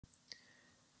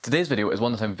Today's video is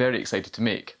one that I'm very excited to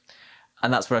make,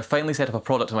 and that's where I finally set up a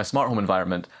product in my smart home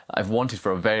environment that I've wanted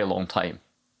for a very long time.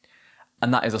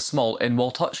 And that is a small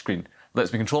in-wall touchscreen that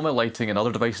lets me control my lighting and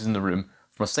other devices in the room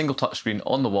from a single touchscreen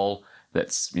on the wall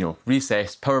that's,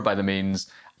 recessed, powered by the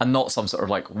mains, and not some sort of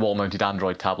like wall-mounted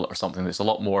Android tablet or something that's a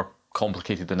lot more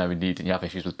complicated than I would need and you have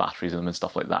issues with batteries in them and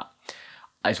stuff like that.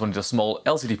 I just wanted a small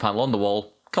LCD panel on the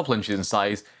wall, a couple inches in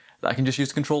size, that I can just use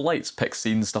to control lights, pick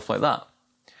scenes, stuff like that.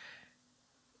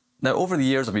 Now, over the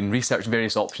years, I've been researching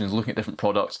various options, looking at different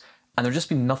products, and there's just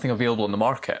been nothing available in the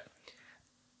market.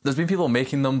 There's been people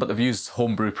making them, but they've used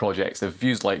homebrew projects. They've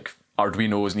used like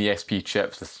Arduinos and ESP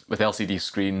chips with LCD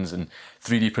screens and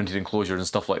 3D printed enclosures and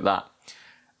stuff like that.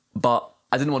 But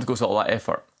I didn't want to go to all that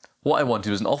effort. What I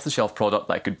wanted was an off-the-shelf product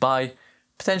that I could buy,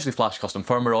 potentially flash custom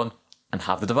firmware on, and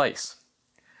have the device.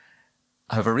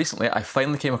 However, recently I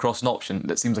finally came across an option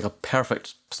that seems like a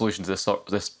perfect solution to this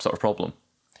sort of problem,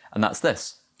 and that's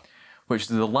this, which is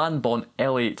the Lanbon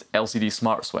L8 LCD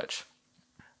Smart Switch.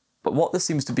 But what this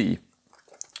seems to be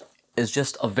is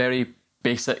just a very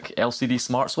basic LCD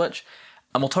smart switch,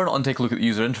 and we'll turn it on and take a look at the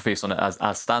user interface on it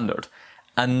as standard.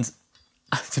 And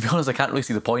to be honest, I can't really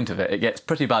see the point of it. It gets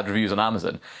pretty bad reviews on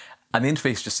Amazon, and the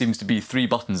interface just seems to be 3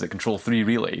 buttons that control 3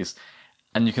 relays,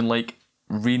 and you can like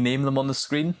rename them on the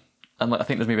screen. And I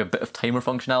think there's maybe a bit of timer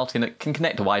functionality, and it can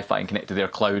connect to Wi-Fi and connect to their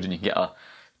cloud, and you can get a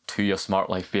Tuya Smart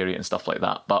Life variant and stuff like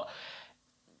that. But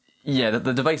yeah,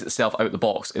 the device itself out the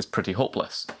box is pretty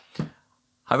hopeless.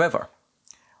 However,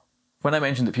 when I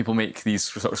mentioned that people make these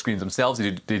sort of screens themselves,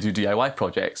 they do DIY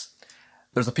projects,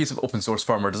 there's a piece of open source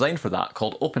firmware designed for that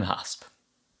called OpenHASP.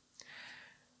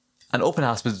 And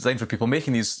OpenHASP is designed for people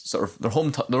making these sort of their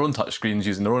own touchscreens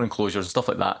using their own enclosures and stuff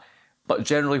like that, but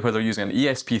generally where they're using an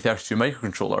ESP32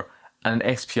 microcontroller and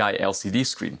an SPI LCD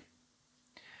screen.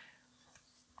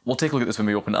 We'll take a look at this when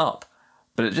we open it up,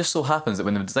 but it just so happens that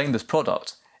when they've designed this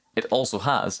product, it also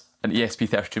has an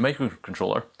ESP32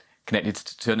 microcontroller connected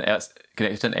to an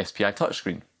SPI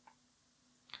touchscreen.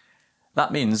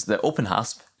 That means that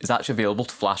OpenHASP is actually available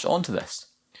to flash onto this.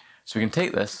 So we can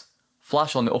take this,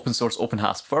 flash on the open source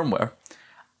OpenHASP firmware,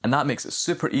 and that makes it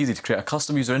super easy to create a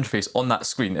custom user interface on that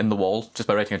screen in the wall just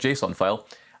by writing a JSON file,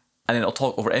 and then it'll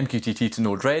talk over MQTT to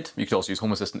Node-RED. You could also use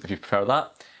Home Assistant if you prefer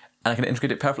that, and I can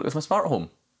integrate it perfectly with my smart home.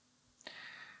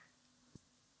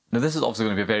 Now this is obviously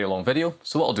going to be a very long video,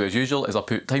 so what I'll do as usual is I'll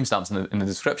put timestamps in the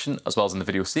description as well as in the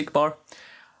video seek bar.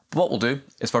 But what we'll do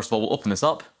is first of all we'll open this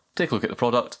up, take a look at the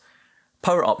product,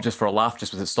 power it up just for a laugh,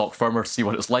 just with its stock firmware to see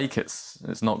what it's like.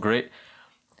 It's not great.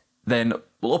 Then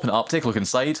we'll open it up, take a look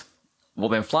inside, we'll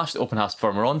then flash the OpenHASP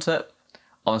firmware onto it,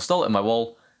 I'll install it in my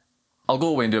wall, I'll go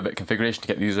away and do a bit of configuration to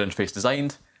get the user interface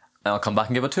designed, and I'll come back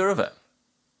and give a tour of it.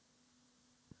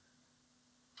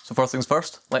 So first things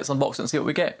first, let's unbox it and see what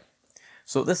we get.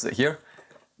 So this is it here.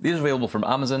 These are available from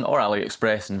Amazon or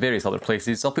AliExpress and various other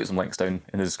places. I'll put some links down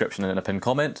in the description and in a pinned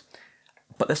comment.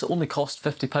 But this only cost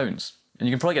 £50. And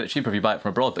you can probably get it cheaper if you buy it from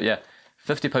abroad, but yeah,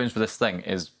 £50 for this thing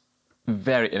is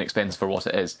very inexpensive for what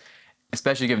it is,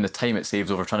 especially given the time it saves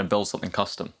over trying to build something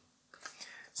custom.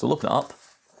 So we'll open it up,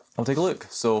 I'll take a look.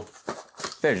 So,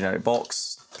 very generic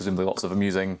box, presumably lots of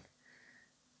amusing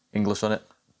English on it.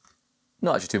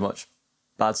 Not actually too much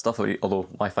bad stuff, although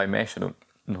Wi-Fi mesh, I don't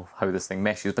know how this thing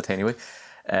meshes, but anyway.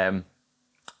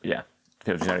 Yeah,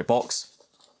 very generic box.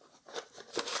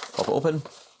 Pop it open.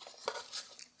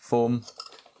 Foam.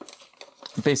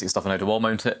 Basic stuff on how to wall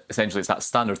mount it. Essentially it's that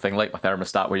standard thing like my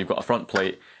thermostat where you've got a front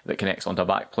plate that connects onto a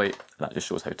back plate, and that just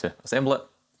shows how to assemble it.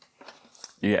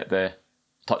 You get the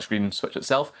touchscreen switch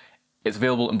itself. It's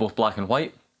available in both black and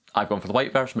white. I've gone for the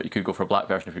white version, but you could go for a black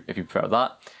version if you prefer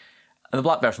that. And the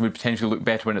black version would potentially look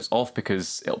better when it's off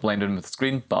because it'll blend in with the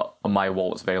screen, but on my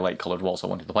wall it's a very light coloured wall, so I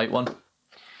wanted the white one.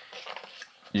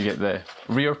 You get the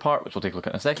rear part, which we'll take a look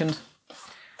at in a second.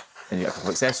 Then you get a couple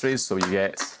of accessories, so you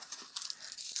get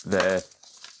the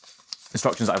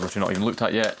instructions that I've literally not even looked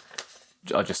at yet,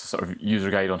 just a sort of user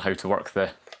guide on how to work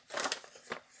the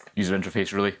user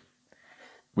interface really.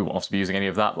 We won't have to be using any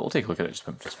of that, but we'll take a look at it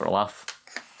just for a laugh.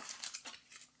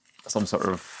 Some sort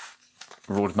of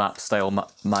roadmap style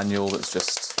manual that's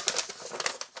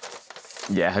just,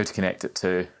 yeah, how to connect it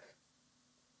to,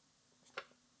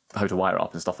 how to wire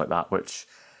up and stuff like that, which,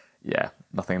 yeah,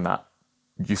 nothing that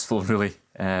useful really.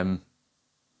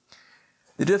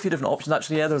 They do a few different options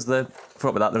actually. Yeah, forgot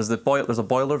about that. There's a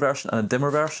boiler version and a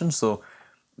dimmer version, so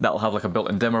that'll have like a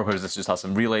built-in dimmer, whereas this just has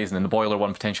some relays, and then the boiler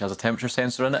one potentially has a temperature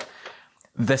sensor in it.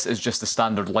 This is just the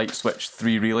standard light switch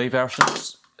 3 relay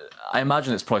versions. I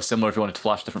imagine it's probably similar if you wanted to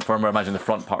flash different firmware. I imagine the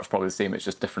front part's probably the same, it's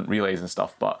just different relays and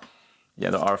stuff, but yeah,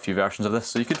 there are a few versions of this,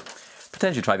 so you could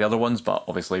potentially try the other ones, but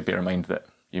obviously bear in mind that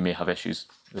you may have issues.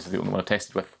 This is the only one I've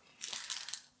tested with.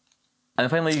 And then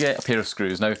finally you get a pair of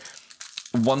screws. Now,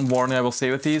 one warning I will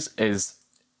say with these is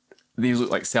these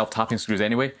look like self-tapping screws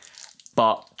anyway,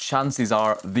 but chances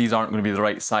are these aren't going to be the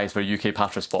right size for a UK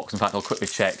Patras box. In fact, I'll quickly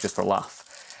check just for a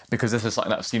laugh, because this is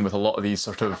something that I've seen with a lot of these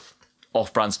sort of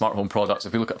off-brand smart home products.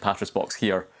 If we look at a Patras box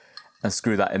here and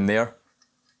screw that in there,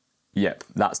 yep,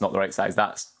 that's not the right size,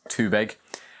 that's too big.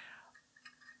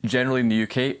 Generally in the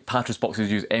UK, Patras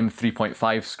boxes use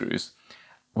M3.5 screws,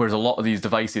 whereas a lot of these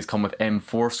devices come with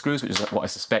M4 screws, which is what I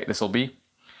suspect this will be.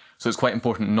 So it's quite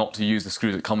important not to use the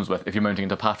screws it comes with if you're mounting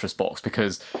into a Patras box,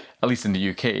 because, at least in the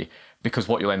UK, because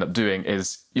what you'll end up doing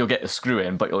is you'll get the screw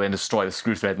in, but you'll then destroy the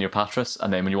screw thread in your Patras,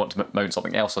 and then when you want to mount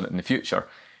something else on it in the future,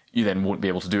 you then won't be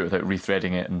able to do it without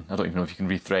rethreading it, and I don't even know if you can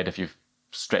rethread if you've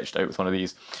stretched out with one of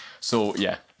these. So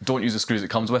yeah, don't use the screws it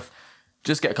comes with.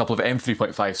 Just get a couple of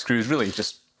M3.5 screws, really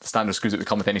just standard screws that would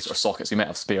come with any sort of sockets. You might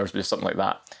have spares, but just something like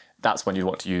that. That's when you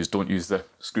want to use. Don't use the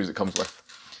screws it comes with.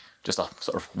 Just a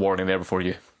sort of warning there before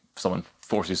someone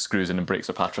forces screws in and breaks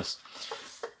their Patras.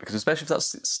 Because especially if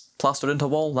that's plastered into a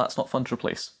wall, that's not fun to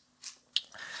replace.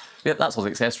 Yep, that's all the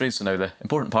accessories, so now the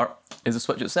important part is the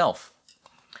switch itself.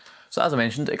 So as I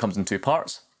mentioned, it comes in two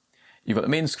parts. You've got the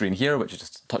main screen here, which is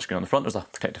just a touchscreen on the front. There's a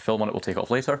protective film on it, we'll take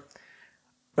off later.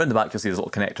 Around the back you'll see this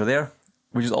little connector there,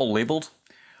 which is all labelled.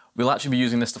 We'll actually be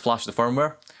using this to flash the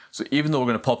firmware, so even though we're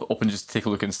going to pop it open just to take a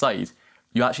look inside,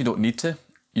 you actually don't need to.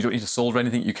 You don't need to solder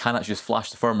anything, you can actually just flash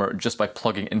the firmware just by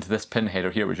plugging into this pin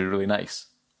header here, which is really nice.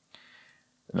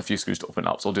 And a few screws to open it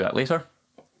up, so I'll do that later.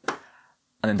 And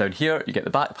then down here you get the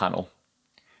back panel.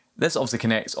 This obviously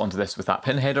connects onto this with that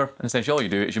pin header, and essentially all you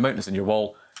do is you mount this in your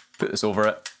wall, put this over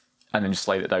it, and then you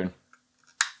slide it down.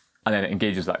 And then it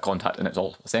engages that contact and it's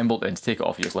all assembled, and to take it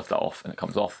off you just lift that off and it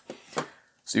comes off.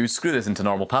 So you would screw this into a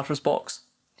normal Patras box,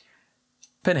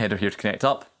 pin header here to connect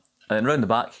up, and then round the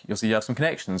back you'll see you have some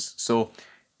connections. So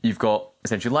you've got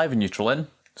essentially live and neutral in,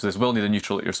 so this will need a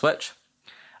neutral at your switch,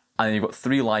 and then you've got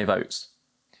 3 live outs.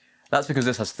 That's because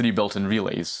this has 3 built-in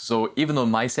relays, so even though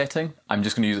in my setting I'm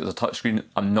just going to use it as a touchscreen,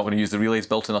 I'm not going to use the relays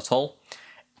built in at all,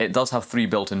 it does have 3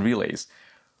 built-in relays.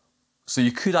 So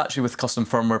you could actually, with custom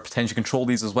firmware, potentially control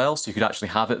these as well, so you could actually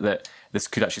have it that this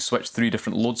could actually switch 3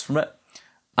 different loads from it.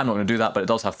 I'm not going to do that, but it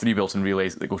does have 3 built-in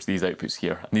relays that go to these outputs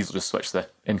here, and these will just switch the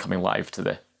incoming live to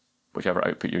the whichever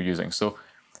output you're using. So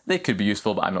they could be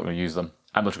useful, but I'm not going to use them.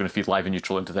 I'm literally going to feed live and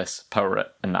neutral into this, power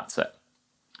it, and that's it.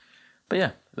 But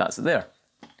yeah, that's it there.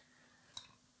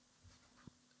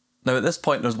 Now at this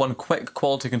point there's one quick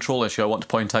quality control issue I want to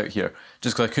point out here,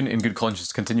 just because I couldn't in good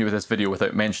conscience continue with this video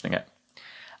without mentioning it.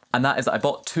 And that is that I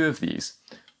bought 2 of these.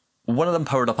 One of them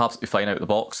powered up absolutely fine out of the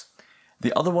box,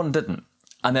 the other one didn't.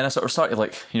 And then I sort of started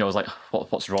I was like,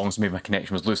 what's wrong? So maybe my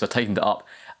connection was loose, I tightened it up,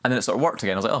 and then it sort of worked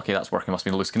again. I was like, okay, that's working, must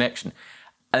be a loose connection.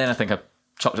 And then I think I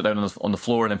chucked it down on the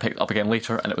floor and then picked it up again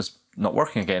later, and it was not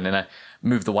working again, and I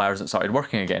moved the wires and it started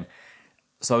working again.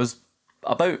 So I was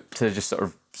about to just sort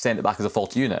of send it back as a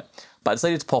faulty unit, but I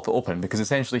decided to pop it open because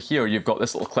essentially here you've got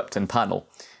this little clipped-in panel,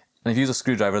 and if you use a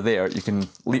screwdriver there, you can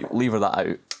lever that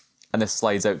out, and this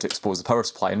slides out to expose the power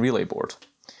supply and relay board,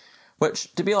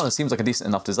 which, to be honest, seems like a decent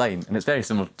enough design, and it's very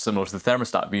similar to the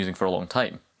thermostat I've been using for a long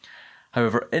time.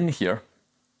 However, in here,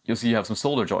 you'll see you have some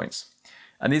solder joints,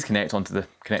 and these connect onto the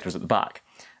connectors at the back.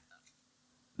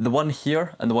 The one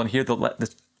here and the one here,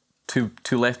 the two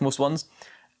leftmost ones,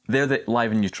 they're the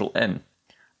live and neutral in.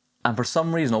 And for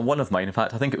some reason on one of mine, in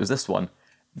fact I think it was this one,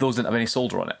 those didn't have any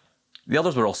solder on it. The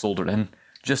others were all soldered in,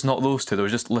 just not those two. There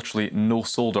was just literally no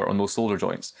solder on those solder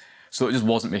joints. So it just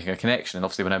wasn't making a connection, and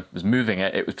obviously when I was moving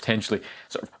it, it was potentially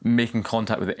sort of making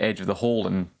contact with the edge of the hole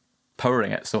and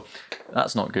powering it, so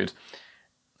that's not good.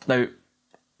 Now,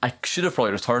 I should have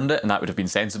probably returned it and that would have been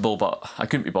sensible, but I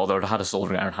couldn't be bothered. I had a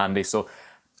soldering iron handy, so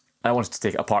I wanted to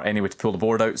take it apart anyway to pull the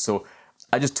board out, so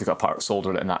I just took it apart,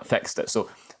 soldered it, and that fixed it. So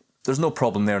there's no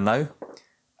problem there now.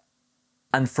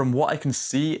 And from what I can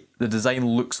see, the design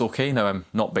looks okay. Now, I'm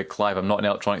not Big Clive, I'm not an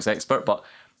electronics expert, but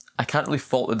I can't really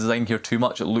fault the design here too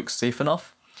much. It looks safe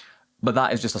enough. But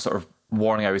that is just a sort of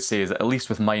warning I would say, is that at least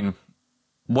with mine,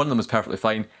 one of them was perfectly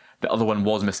fine, the other one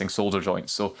was missing solder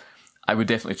joints. So I would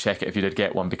definitely check it if you did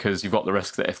get one, because you've got the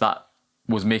risk that if that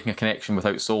was making a connection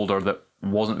without solder that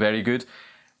wasn't very good,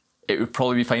 it would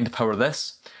probably be fine to power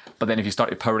this. But then if you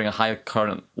started powering a high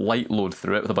current light load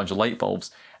through it with a bunch of light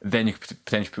bulbs, then you could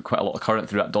potentially put quite a lot of current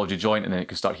through that dodgy joint, and then it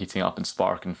could start heating up and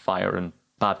spark and fire and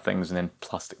bad things, and then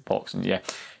plastic box, and yeah,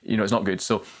 you know, it's not good.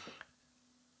 So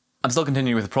I'm still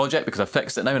continuing with the project because I've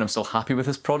fixed it now and I'm still happy with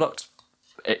this product.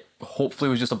 It hopefully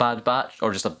was just a bad batch,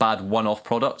 or just a bad one-off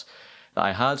product that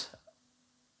I had.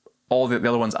 All the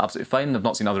other ones are absolutely fine. I've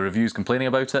not seen other reviews complaining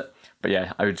about it. But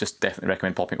yeah, I would just definitely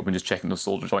recommend popping up and just checking those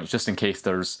solder joints, just in case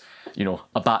there's, you know,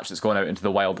 a batch that's gone out into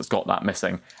the wild that's got that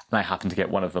missing, and I happen to get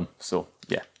one of them. So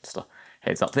yeah, just a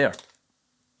heads up there.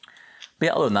 But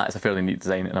yeah, other than that, it's a fairly neat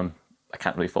design, and I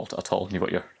can't really fault it at all. You've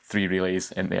got your 3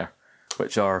 relays in there,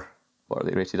 which are, what are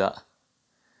they rated at?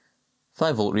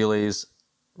 5 volt relays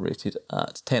rated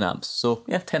at 10 amps. So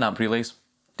yeah, 10 amp relays.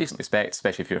 Decently spec'd,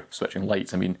 especially if you're switching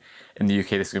lights. I mean, in the UK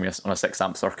this is going to be on a 6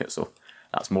 amp circuit, so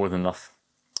that's more than enough.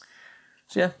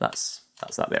 So yeah, that's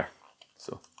that there.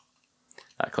 So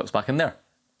that clips back in there.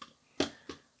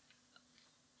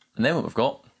 And then what we've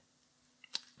got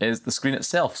is the screen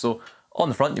itself. So on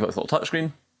the front you've got this little touch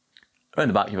screen, around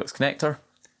the back you've got this connector,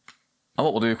 and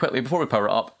what we'll do quickly before we power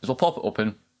it up is we'll pop it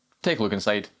open, take a look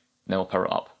inside, and then we'll power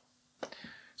it up.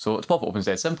 So to pop it open is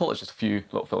dead simple, it's just a few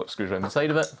little Phillips screws around the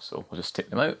side of it, so we'll just take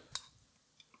them out.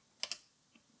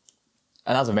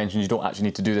 And as I mentioned, you don't actually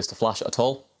need to do this to flash it at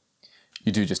all.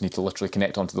 You do just need to literally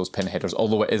connect onto those pin headers,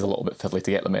 although it is a little bit fiddly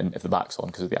to get them in if the back's on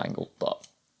because of the angle, but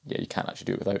yeah, you can actually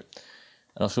do it without.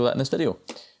 And I'll show that in this video.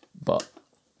 But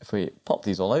if we pop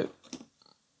these all out,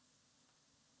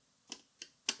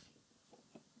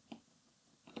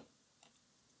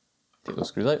 take those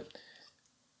screws out,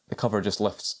 the cover just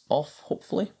lifts off,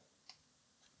 hopefully.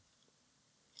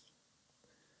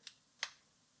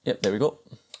 Yep, there we go.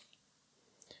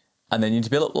 And then you need to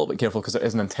be a little bit careful because there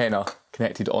is an antenna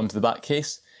connected onto the back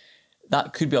case.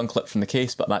 That could be unclipped from the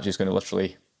case, but I'm actually just going to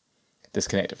literally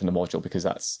disconnect it from the module because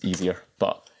that's easier.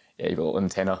 But yeah, you've got a little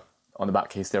antenna on the back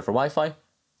case there for Wi-Fi.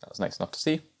 That was nice enough to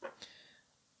see.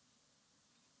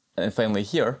 And then finally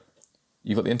here,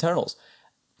 you've got the internals.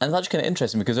 And it's actually kind of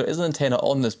interesting because there is an antenna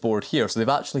on this board here, so they've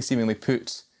actually seemingly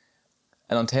put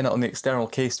an antenna on the external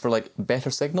case for like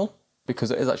better signal, because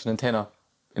there is actually an antenna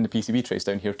in the PCB trace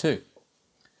down here too.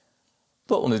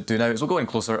 But what we'll do now is we'll go in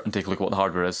closer and take a look at what the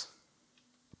hardware is.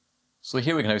 So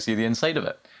here we can now see the inside of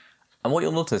it. And what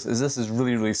you'll notice is this is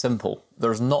really, really simple.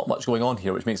 There's not much going on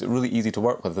here, which makes it really easy to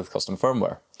work with custom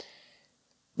firmware.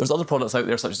 There's other products out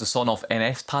there such as the Sonoff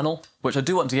NS panel, which I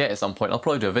do want to get at some point. I'll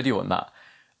probably do a video on that.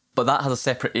 But that has a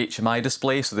separate HMI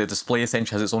display, so the display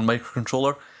essentially has its own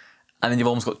microcontroller, and then you've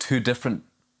almost got 2 different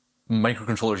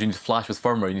microcontrollers you need to flash with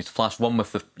firmware. You need to flash one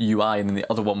with the UI and then the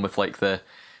other one with like the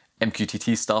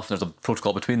MQTT stuff, and there's a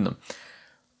protocol between them.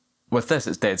 With this,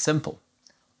 it's dead simple.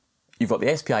 You've got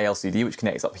the SPI LCD, which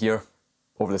connects up here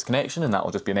over this connection, and that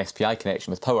will just be an SPI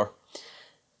connection with power.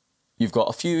 You've got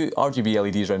a few RGB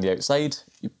LEDs around the outside.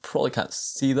 You probably can't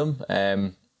see them.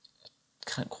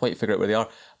 Can't quite figure out where they are,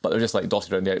 but they're just like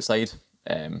dotted around the outside,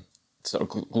 sort of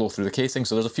glow through the casing.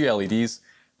 So there's a few LEDs,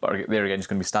 but they're again just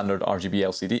going to be standard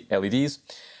RGB LEDs.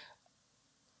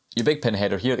 Your big pin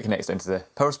header here that connects into the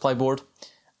power supply board,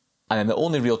 and then the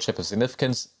only real chip of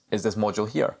significance is this module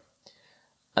here.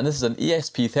 And this is an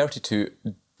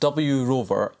ESP32W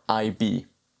Rover IB.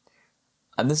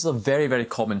 And this is a very, very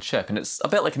common chip, and it's a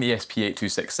bit like an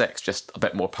ESP8266, just a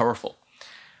bit more powerful.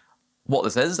 What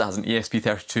this is, it has an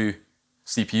ESP32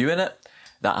 CPU in it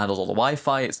that handles all the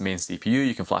Wi-Fi. It's the main CPU.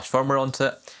 You can flash firmware onto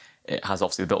it. It has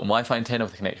obviously the built-in Wi-Fi antenna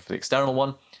with a connection for the external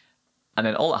one. And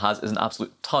then all it has is an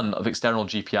absolute ton of external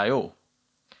GPIO.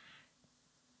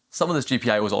 Some of this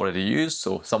GPIO is already used,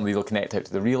 so some of these will connect out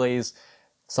to the relays.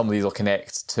 Some of these will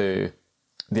connect to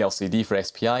the LCD for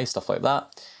SPI, stuff like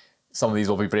that. Some of these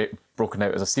will be broken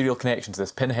out as a serial connection to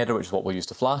this pin header, which is what we'll use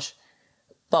to flash.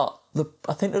 But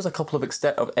I think there's a couple of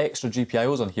extra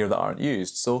GPIOs on here that aren't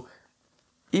used. So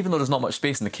even though there's not much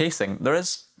space in the casing, there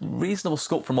is reasonable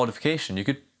scope for modification. You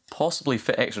could possibly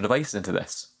fit extra devices into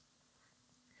this.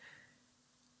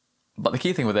 But the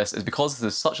key thing with this is because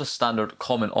this is such a standard,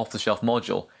 common, off-the-shelf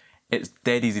module, it's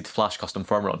dead easy to flash custom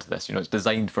firmware onto this. You know, it's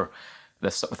designed for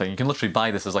this sort of thing. You can literally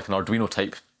buy this as like an Arduino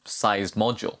type sized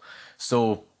module.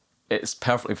 So it's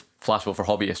perfectly flashable for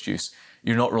hobbyist use.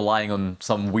 You're not relying on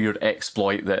some weird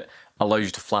exploit that allows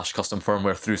you to flash custom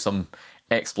firmware through some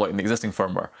exploit in the existing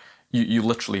firmware. You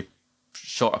literally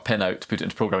short a pin out to put it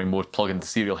into programming mode, plug in the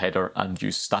serial header, and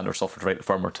use standard software to write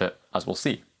the firmware to it, as we'll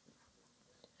see.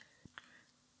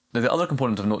 Now the other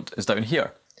component of note is down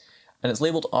here, and it's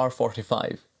labelled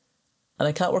R45. And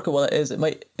I can't work out what it is. It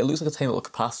looks like a tiny little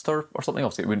capacitor or something.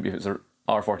 Obviously it wouldn't be if it was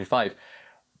R45.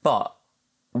 But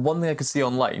one thing I could see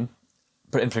online,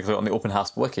 in particular on the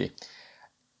OpenHASP wiki,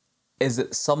 is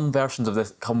that some versions of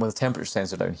this come with a temperature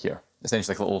sensor down here,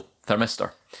 essentially like a little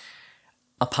thermistor.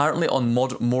 Apparently on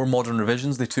more modern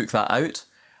revisions they took that out,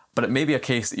 but it may be a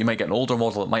case that you might get an older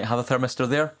model that might have a thermistor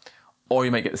there, or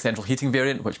you might get the central heating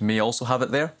variant which may also have it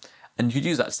there, and you could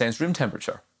use that to sense room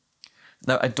temperature.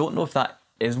 Now I don't know if that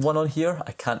is one on here,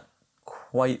 I can't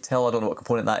quite tell. I don't know what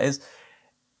component that is.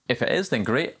 If it is, then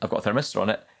great, I've got a thermistor on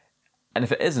it. And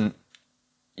if it isn't,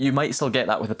 you might still get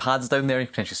that with the pads down there. You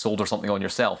can potentially solder something on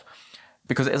yourself.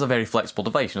 Because it is a very flexible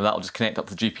device, that'll just connect up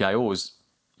to the GPIOs.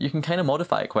 You can kind of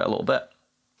modify it quite a little bit.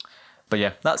 But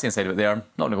yeah, that's the inside of it there. I'm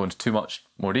not going to go into too much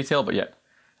more detail, but yeah.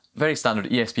 Very standard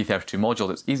ESP32 module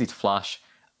that's easy to flash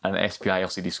and an SPI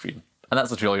LCD screen. And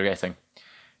that's literally all you're getting.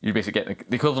 You're basically getting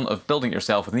the equivalent of building it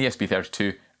yourself with an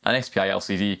ESP32 and SPI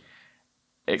LCD,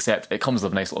 except it comes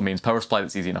with a nice little mains power supply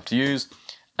that's easy enough to use.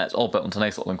 And it's all built into a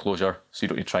nice little enclosure, so you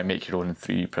don't need to try and make your own in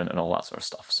 3D print and all that sort of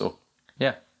stuff. So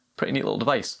yeah, pretty neat little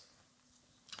device.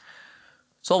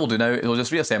 So all we'll do now is we'll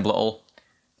just reassemble it all,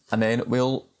 and then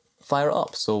we'll fire it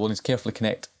up. So we'll need to carefully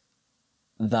connect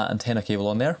that antenna cable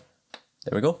on there.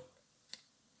 There we go.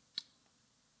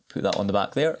 Put that on the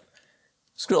back there.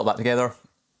 Screw it all back together.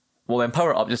 We'll then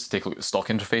power it up just to take a look at the stock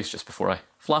interface just before I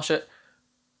flash it.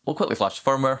 We'll quickly flash the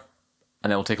firmware,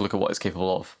 and then we'll take a look at what it's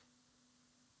capable of.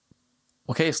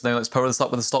 Okay, so now let's power this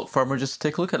up with the stock firmware just to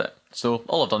take a look at it. So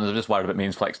all I've done is I've just wired a bit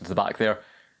mains flex into the back there.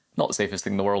 Not the safest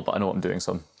thing in the world, but I know what I'm doing,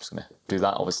 so I'm just going to do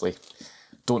that, obviously.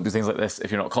 Don't do things like this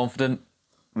if you're not confident.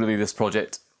 Really, this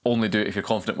project, only do it if you're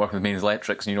confident working with mains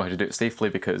electrics and you know how to do it safely,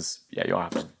 because, yeah, you are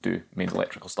having to do mains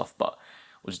electrical stuff, but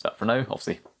we'll just do that for now.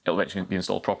 Obviously, it'll eventually be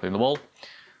installed properly in the wall.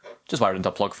 Just wired into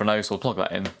a plug for now, so we'll plug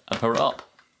that in and power it up.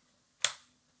 So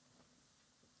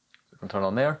we can turn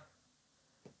on there.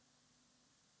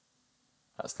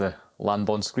 That's the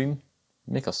Lanbon screen.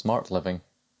 Make a smart living.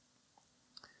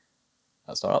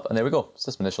 That's start up, and there we go,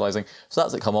 system initializing. So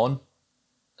that's it come on.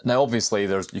 Now obviously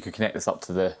you could connect this up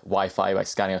to the Wi-Fi by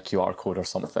scanning a QR code or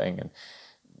something, and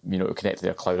connect to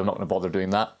their cloud. I'm not going to bother doing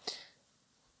that.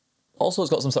 Also,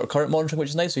 it's got some sort of current monitoring, which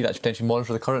is nice, so you can actually potentially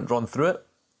monitor the current drawn through it.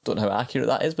 Don't know how accurate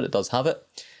that is, but it does have it.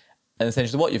 And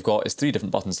essentially what you've got is 3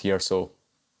 different buttons here, so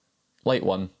light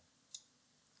 1,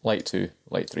 light 2,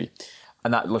 light 3.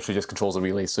 And that literally just controls the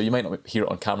relay. So you might not hear it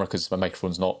on camera because my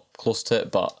microphone's not close to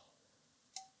it, but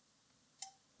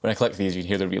when I click these, you can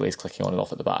hear the relays clicking on and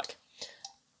off at the back.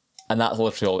 And that's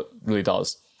literally all it really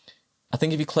does. I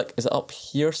think if you click, is it up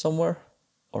here somewhere?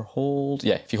 Or hold?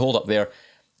 Yeah, if you hold up there,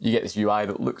 you get this UI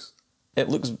that looks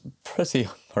pretty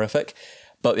horrific.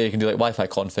 But there you can do like Wi-Fi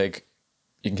config.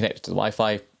 You can connect it to the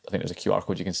Wi-Fi. I think there's a QR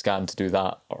code you can scan to do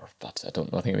that. Or I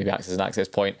don't know, I think maybe access an access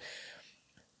point.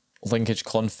 Linkage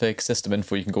config, system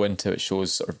info you can go into, it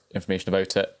shows sort of information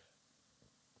about it.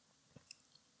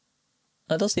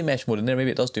 It does say mesh mode in there,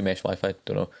 maybe it does do mesh Wi-Fi,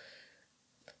 don't know.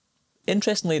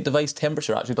 Interestingly, device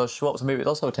temperature actually does show up, so maybe it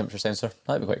does have a temperature sensor.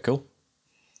 That'd be quite cool.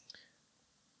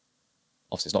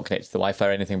 Obviously it's not connected to the Wi-Fi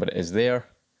or anything, but it is there.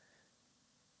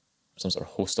 Some sort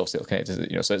of host obviously it'll connect to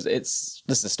it, so this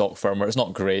is the stock firmware. It's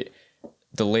not great.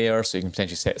 The layer, so you can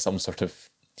potentially set some sort of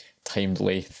time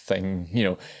delay thing,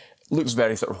 looks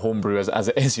very sort of homebrew as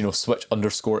it is, switch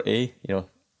 _A,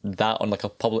 that on like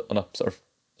on a sort of,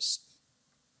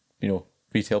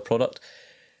 retail product.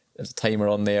 There's a timer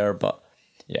on there, but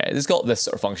yeah, it's got this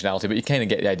sort of functionality, but you kind of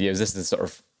get the idea. This is the sort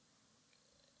of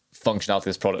functionality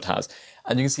this product has.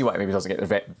 And you can see why it maybe doesn't get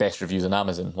the best reviews on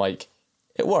Amazon. Like,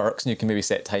 it works, and you can maybe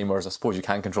set timers. I suppose you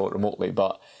can control it remotely,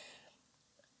 but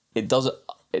it doesn't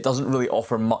really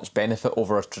offer much benefit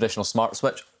over a traditional smart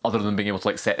switch, other than being able to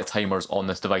like set the timers on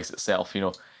this device itself.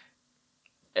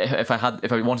 If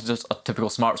I wanted just a typical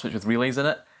smart switch with relays in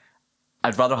it,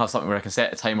 I'd rather have something where I can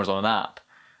set the timers on an app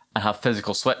and have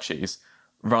physical switches,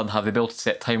 rather than have the ability to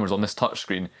set timers on this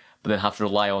touchscreen, but then have to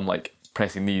rely on like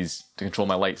pressing these to control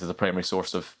my lights as a primary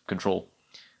source of control.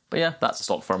 But yeah, that's the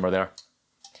stock firmware there.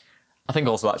 I think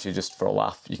also actually just for a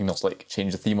laugh, you can also like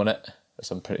change the theme on it. There's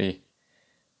some pretty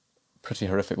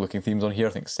horrific looking themes on here.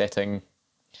 I think setting,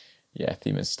 yeah,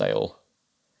 theme and style.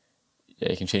 Yeah,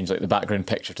 you can change like the background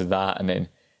picture to that, and then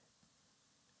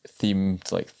theme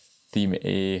to like theme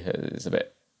A is a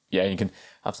bit, yeah, you can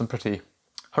have some pretty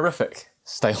horrific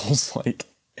styles. Like,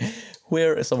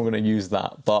 where is someone going to use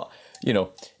that? But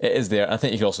it is there. I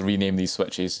think you can also rename these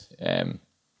switches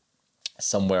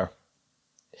somewhere.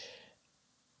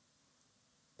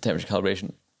 Temperature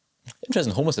calibration.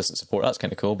 Interesting home assistant support, that's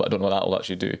kind of cool, but I don't know what that will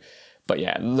actually do. But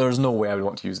yeah, there's no way I would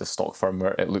want to use this stock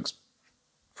firmware. It looks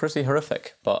pretty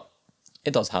horrific, but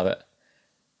it does have it.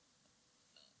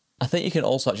 I think you can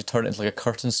also actually turn it into like a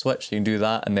curtain switch. You can do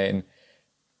that, and then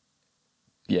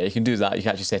yeah, you can do that. You can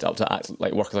actually set it up to act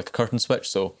like work like a curtain switch.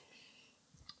 So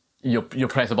you'll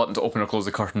press a button to open or close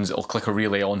the curtains. It'll click a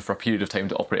relay on for a period of time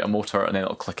to operate a motor, and then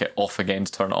it'll click it off again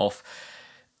to turn it off.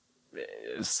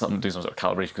 Do some sort of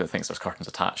calibration because it thinks there's curtains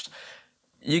attached.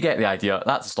 You get the idea.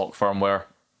 That's stock firmware.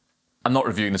 I'm not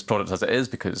reviewing this product as it is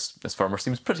because this firmware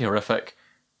seems pretty horrific.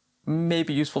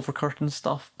 Maybe useful for curtain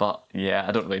stuff, but yeah,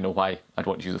 I don't really know why I'd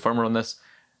want to use the firmware on this.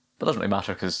 But it doesn't really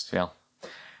matter because, well,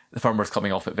 the firmware's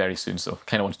coming off it very soon, so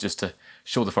kind of wanted just to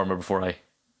show the firmware before I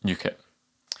nuke it.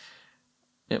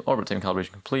 Yep, orbit time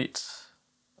calibration complete.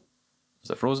 Is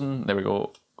it frozen? There we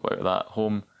go. Go out of that,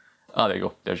 home. Ah, there you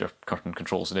go. There's your curtain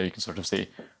control. So now you can sort of say,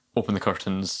 open the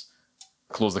curtains,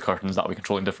 close the curtains. That way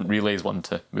controlling different relays, one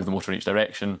to move the motor in each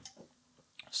direction.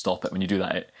 Stop it when you do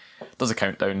that. It does a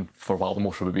countdown for while the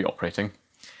motor would be operating.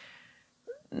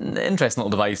 Interesting little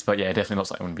device, but yeah, definitely not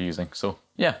something I'm going to be using. So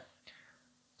yeah,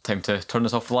 time to turn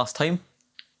this off for the last time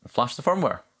and flash the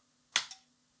firmware.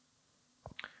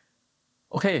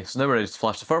 Okay, so now we're ready to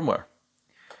flash the firmware.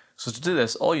 So to do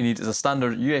this, all you need is a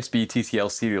standard USB TTL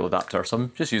serial adapter. So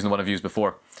I'm just using the one I've used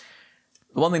before.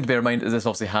 The one thing to bear in mind is this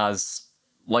obviously has,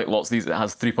 like lots of these, it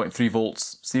has 3.3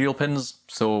 volts serial pins.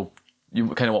 So you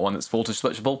kind of want one that's voltage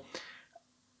switchable.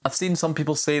 I've seen some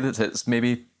people say that it's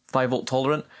maybe 5 volt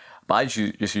tolerant, but I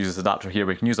just use this adapter here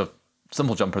where you can use a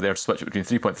simple jumper there to switch it between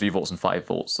 3.3 volts and 5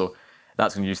 volts. So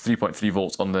that's going to use 3.3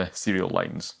 volts on the serial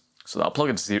lines. So that'll plug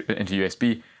into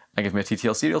USB and give me a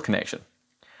TTL serial connection.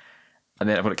 And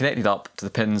then I've got it connected up to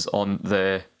the pins on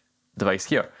the device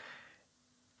here.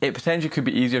 It potentially could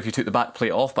be easier if you took the back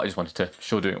plate off, but I just wanted to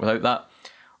show doing it without that.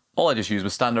 All I just used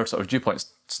was standard sort of dew point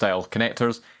style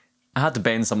connectors. I had to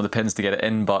bend some of the pins to get it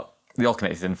in, but they all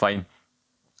connected in fine.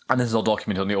 And this is all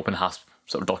documented on the OpenHASP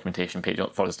sort of documentation page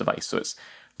for this device, so it's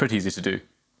pretty easy to do.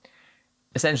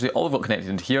 Essentially, all we've got connected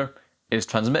into here is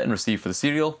transmit and receive for the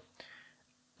serial.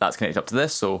 That's connected up to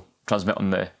this, so transmit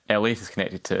on the L8 is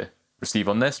connected to receive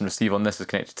on this, and receive on this is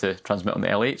connected to transmit on the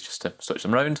L8, just to switch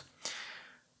them around.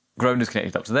 Ground is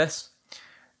connected up to this.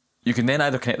 You can then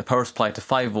either connect the power supply to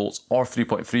 5 volts or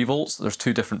 3.3 volts. There's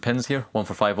two different pins here, one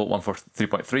for 5 volt, one for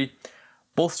 3.3.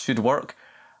 Both should work.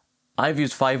 I've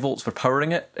used 5 volts for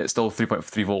powering it. It's still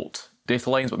 3.3 volt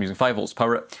data lines, but I'm using 5 volts to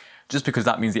power it, just because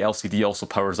that means the LCD also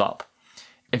powers up.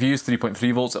 If you use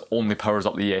 3.3 volts, it only powers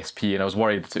up the ESP, and I was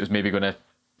worried that it was maybe going to,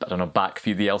 I don't know,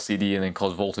 backfeed the LCD and then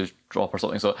cause voltage drop or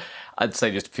something, so I'd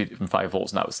say just feed it from 5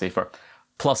 volts and that was safer.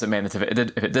 Plus it meant that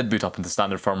if it did boot up into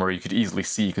standard firmware, you could easily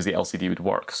see because the LCD would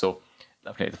work, so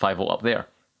I've connected the 5 volt up there.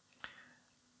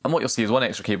 And what you'll see is one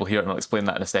extra cable here, and I'll explain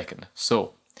that in a second.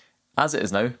 So, as it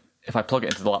is now, if I plug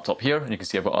it into the laptop here, and you can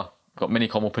see I've got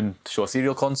Minicom open to show a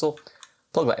serial console,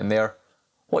 plug that in there,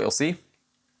 what you'll see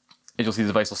is you'll see the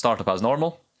device will start up as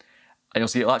normal, and you'll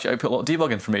see it'll actually output a lot of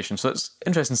debug information. So it's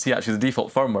interesting to see actually the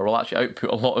default firmware will actually output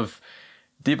a lot of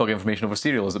debug information over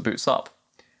serial as it boots up.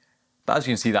 But as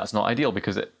you can see, that's not ideal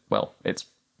because it's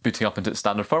booting up into its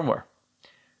standard firmware.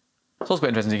 It's also quite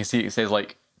interesting, you can see it says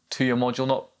like TUIA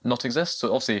module not exist, so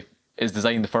it obviously is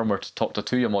designed the firmware to talk to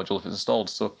TUIA module if it's installed,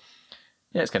 so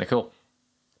yeah, it's kind of cool.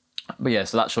 But yeah,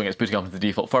 so that's showing it's booting up into the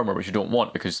default firmware, which you don't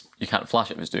want because you can't flash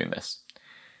it if it's doing this.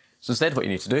 So instead what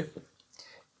you need to do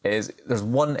is there's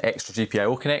one extra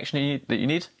GPIO connection that you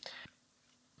need.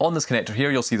 On this connector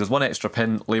here, you'll see there's one extra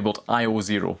pin labelled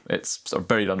IO0. It's sort of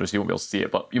buried under so you won't be able to see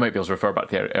it, but you might be able to refer back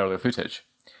to the earlier footage.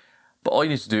 But all you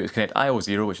need to do is connect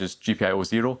IO0, which is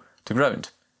GPIO0, to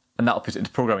ground, and that'll put it into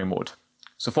programming mode.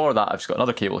 So for that, I've just got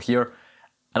another cable here,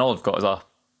 and all I've got is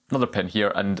another pin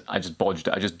here, and I just bodged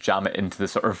it. I just jam it into the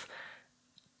sort of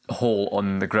hole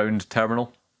on the ground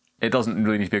terminal. It doesn't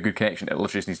really need to be a good connection, it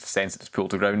literally just needs to sense it to pull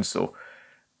to ground, so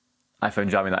I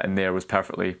found jamming that in there was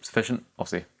perfectly sufficient.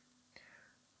 Obviously,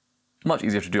 much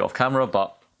easier to do off camera,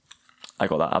 but I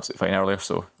got that absolutely fine earlier,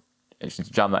 so I just need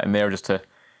to jam that in there just to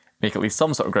make at least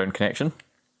some sort of ground connection.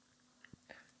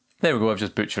 There we go, I've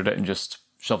just butchered it and just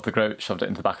shoved it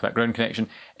into the back of that ground connection.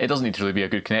 It doesn't need to really be a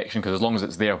good connection because as long as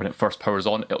it's there when it first powers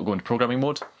on, it'll go into programming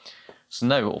mode. So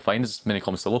now what we'll find is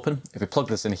Minicom is still open. If we plug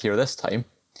this in here this time,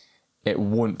 it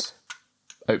won't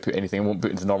output anything, it won't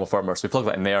boot into normal firmware. So we plug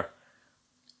that in there,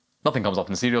 nothing comes up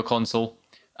in the serial console,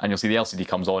 and you'll see the LCD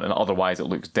comes on and otherwise it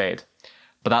looks dead.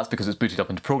 But that's because it's booted up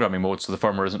into programming mode so the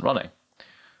firmware isn't running.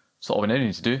 So all we now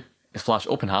need to do is flash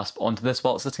OpenHASP onto this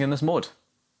while it's sitting in this mode.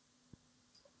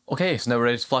 Okay, so now we're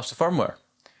ready to flash the firmware.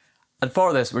 And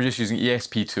for this we're just using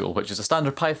ESP_tool, which is a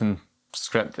standard Python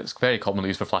script that's very commonly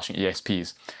used for flashing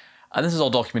ESPs. And this is all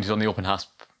documented on the OpenHASP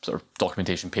sort of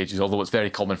documentation pages, although it's very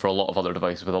common for a lot of other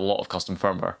devices with a lot of custom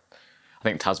firmware. I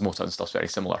think Tasmota and stuff's very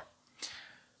similar.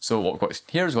 So what we've got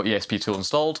here is we've got ESP_tool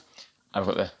installed, and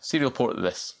we've got the serial port that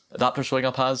this adapter showing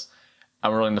up as,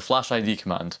 and we're running the flash ID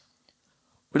command.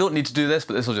 We don't need to do this,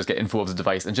 but this will just get info of the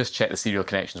device and just check the serial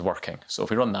connection is working. So if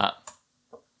we run that,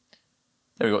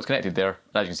 there we go, it's connected there,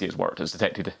 and as you can see it's worked. It's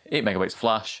detected 8 megabytes of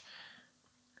flash,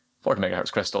 40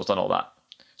 megahertz crystals, done all that.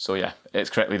 So yeah,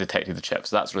 it's correctly detected the chip,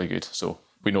 so that's really good, so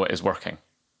we know it is working.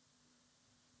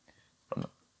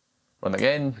 Run that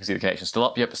again, you can see the connection's still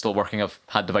up. Yep, it's still working. I've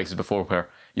had devices before where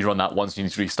you run that once and you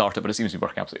need to restart it, but it seems to be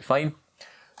working absolutely fine.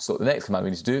 So the next command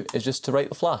we need to do is just to write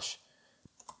the flash.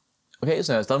 Okay,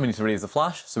 so now it's done, we need to erase the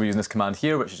flash. So we're using this command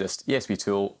here, which is just ESP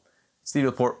tool,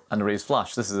 serial port, and erase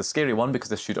flash. This is a scary one because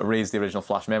this should erase the original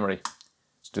flash memory.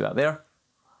 Let's do that there.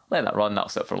 Let that run, that'll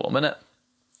sit for a little minute.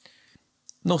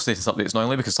 No status updates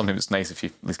annoyingly, because sometimes it's nice if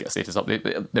you at least get a status update,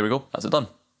 but there we go, that's it done.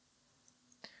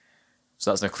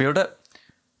 So that's now cleared it.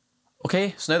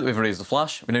 Okay, so now that we've erased the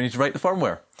flash, we now need to write the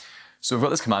firmware. So we've got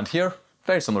this command here,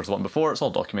 very similar to the one before, it's all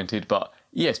documented, but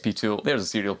ESP tool, there's a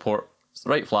serial port, it's the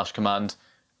write flash command,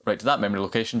 write to that memory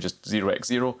location, just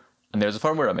 0x0, and there's a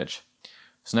firmware image.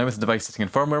 So now with the device sitting in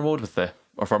firmware mode,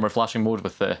 or firmware flashing mode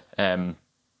with the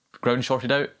ground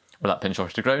shorted out, or that pin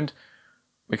shorted to ground,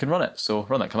 we can run it. So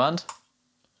run that command,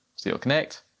 so it'll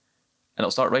connect, and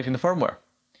it'll start writing the firmware.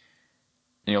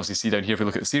 And you obviously see down here, if you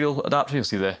look at the serial adapter, you'll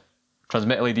see the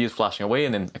transmit LED is flashing away,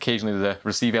 and then occasionally the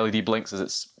receive LED blinks as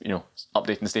it's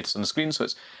updating the status on the screen. So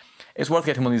it's worth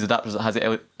getting one of these adapters that has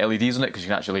LEDs on it, because you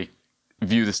can actually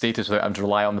view the status without having to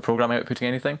rely on the program outputting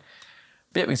anything.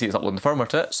 But yeah, we can see it's uploading the firmware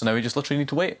to it, so now we just literally need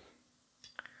to wait.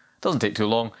 Doesn't take too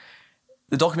long.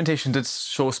 The documentation did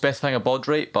show specifying a baud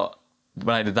rate, but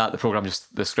when I did that,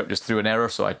 the script just threw an error,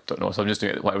 so I don't know. So I'm just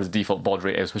doing it whatever the default baud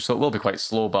rate is, so it will be quite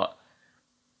slow, but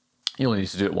you only need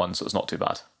to do it once, so it's not too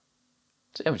bad.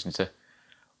 So yeah, we just need to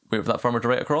wait for that firmware to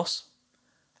write across.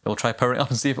 Then we'll try powering it up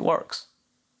and see if it works.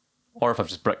 Or if I've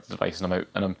just bricked the device and I'm out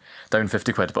and I'm down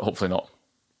 50 quid, but hopefully not.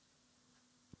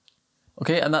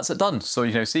 Okay, and that's it done. So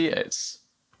you can now see it's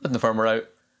putting the firmware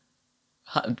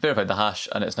out, verified the hash,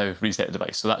 and it's now reset the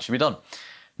device. So that should be done.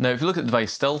 Now, if you look at the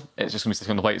device still, it's just going to be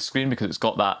sitting on the white screen because it's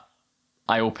got that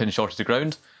I/O pin shorted to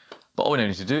ground. But all we now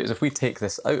need to do is if we take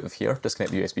this out of here,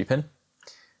 disconnect the USB pin,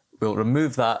 we'll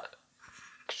remove that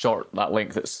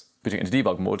link that's putting it into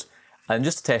debug mode, and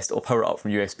just to test, it'll power it up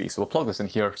from USB. So we'll plug this in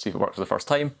here, see if it works for the first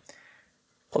time.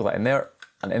 Plug that in there,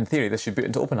 and in theory, this should boot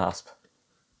into OpenHASP.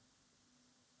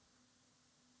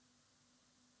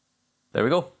 There we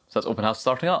go. So that's OpenHASP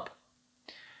starting up.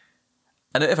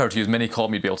 And if I were to use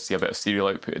Minicom, you'd be able to see a bit of serial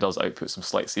output. It does output some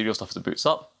slight serial stuff as it boots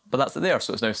up, but that's it there.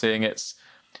 So it's now saying it's,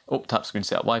 tap screen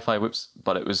set up Wi-Fi, whoops,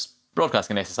 but it was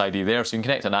broadcasting an SSID there, so you can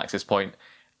connect an access point,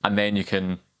 and then you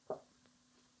can,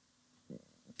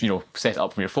 set it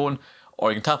up from your phone,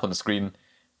 or you can tap on the screen,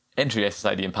 enter your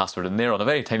SSID and password in there on a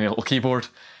very tiny little keyboard,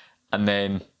 and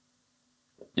then,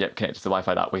 connect it to the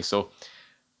Wi-Fi that way. So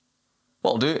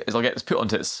what I'll do is I'll get this put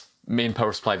onto its main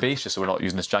power supply base, just so we're not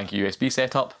using this janky USB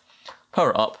setup,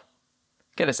 power it up,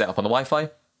 get it set up on the Wi-Fi, and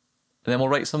then we'll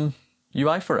write some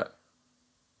UI for it.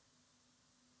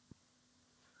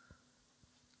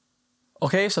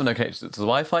 Okay, so I've now connected it to the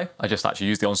Wi-Fi. I just actually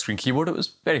used the on-screen keyboard. It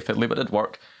was very fiddly, but it did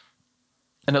work.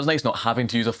 And it was nice not having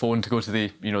to use a phone to go to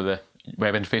the, the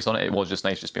web interface on it. It was just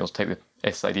nice just being able to type the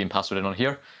SSID and password in on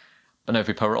here. But now if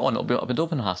we power it on, it'll be up into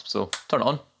OpenHASP. So turn it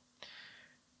on.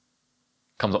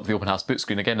 Comes up with the OpenHASP boot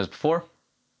screen again as before.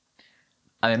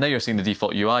 And then now you're seeing the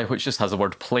default UI, which just has the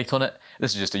word plate on it.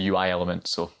 This is just a UI element,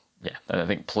 so yeah, I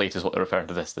think plate is what they're referring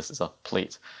to this. This is a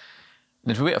plate.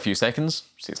 And if we wait a few seconds,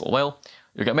 it takes a little while,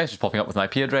 you'll get a message popping up with an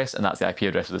IP address, and that's the IP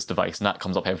address of this device, and that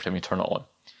comes up every time you turn it on.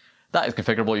 That is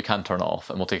configurable, you can turn it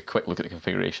off, and we'll take a quick look at the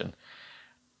configuration.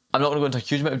 I'm not going to go into a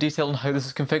huge amount of detail on how this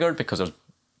is configured, because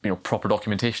there's proper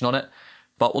documentation on it,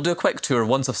 but we'll do a quick tour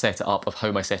once I've set it up of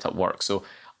how my setup works. So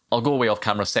I'll go away off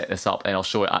camera, set this up, and I'll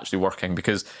show it actually working,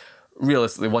 because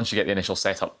realistically, once you get the initial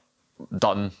setup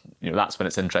done, that's when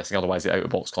it's interesting. Otherwise, the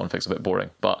out-of-box config's a bit boring.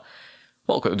 But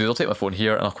what I'll quickly do is I'll take my phone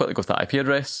here and I'll quickly go to that IP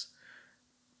address.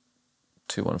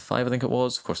 215, I think it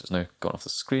was. Of course, it's now gone off the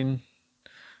screen.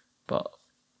 But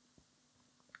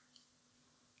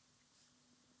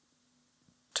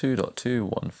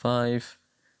 2.215.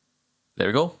 There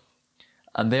we go.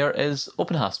 And there is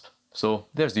OpenHASP. So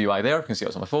there's the UI there. You can see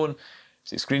it's on my phone.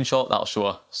 See a screenshot. That'll show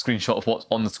a screenshot of what's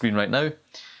on the screen right now.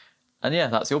 And yeah,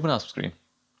 that's the OpenHASP screen.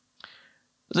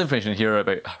 There's information here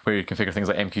about where you configure things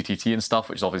like MQTT and stuff,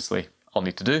 which obviously I'll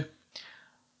need to do.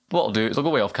 But what I'll do is I'll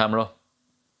go way off camera,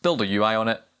 build a UI on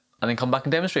it, and then come back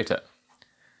and demonstrate it.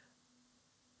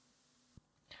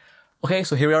 Okay,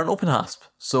 so here we are in OpenHASP.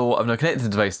 So I've now connected the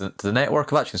device to the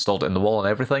network, I've actually installed it in the wall and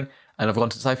everything, and I've gone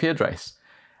to its IP address.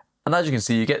 And as you can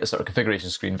see, you get this sort of configuration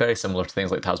screen very similar to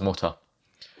things like Tasmota.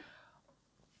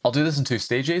 I'll do this in two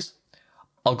stages.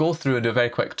 I'll go through and do a very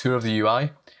quick tour of the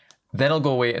UI, then I'll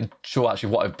go away and show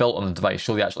actually what I've built on the device,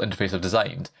 show the actual interface I've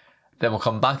designed. Then we'll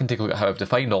come back and take a look at how I've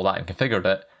defined all that and configured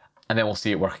it, and then we'll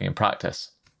see it working in practice.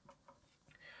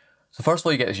 So first of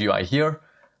all, you get this UI here.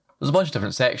 There's a bunch of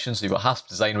different sections, so you've got HASP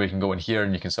design where you can go in here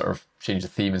and you can sort of change the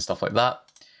theme and stuff like that.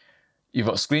 You've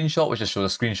got a screenshot, which just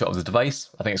shows a screenshot of the device.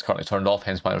 I think it's currently turned off,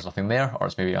 hence why there's nothing there, or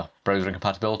it's maybe a browser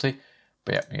incompatibility.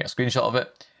 But yeah, you get a screenshot of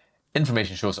it.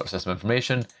 Information shows sort of system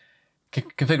information.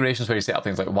 Configurations where you set up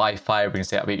things like Wi-Fi, where you can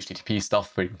set up HTTP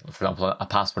stuff, where you, for example, a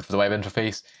password for the web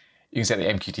interface. You can set the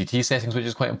MQTT settings, which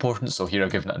is quite important. So here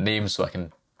I've given it a name so I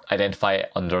can identify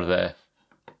it under the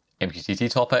MQTT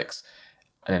topics.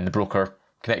 And then the broker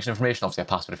connection information, obviously a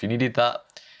password if you needed that.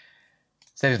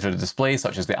 Settings for the display,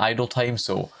 such as the idle time.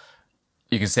 So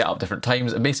you can set up different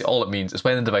times, and basically all it means is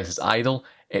when the device is idle,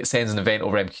 it sends an event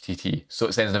over MQTT. So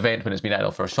it sends an event when it's been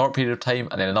idle for a short period of time,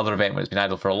 and then another event when it's been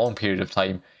idle for a long period of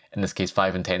time, in this case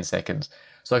 5 and 10 seconds.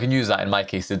 So I can use that in my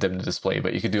case to dim the display,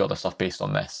 but you could do other stuff based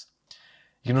on this.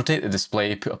 You can rotate the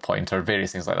display, put a pointer,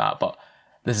 various things like that, but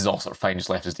this is all sort of fine, just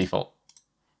left as default.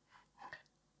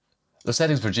 There's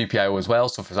settings for GPIO as well,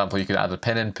 so for example you could add a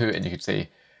pin input and you could say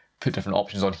put different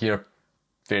options on here,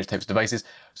 various types of devices.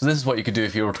 So this is what you could do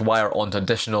if you were to wire onto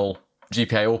additional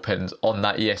GPIO pins on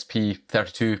that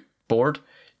ESP32 board.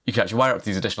 You can actually wire up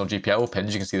these additional GPIO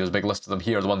pins. You can see there's a big list of them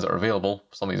here, the ones that are available.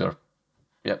 Some of these are,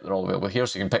 yep, they're all available here.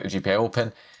 So you can pick the GPIO pin,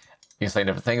 you can assign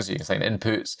different things, you can assign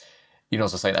inputs, you can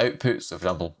also assign outputs, so for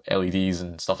example LEDs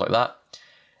and stuff like that.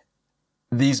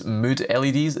 These mood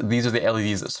LEDs, these are the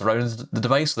LEDs that surround the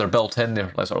device, so they're built in,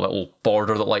 they're like sort of a little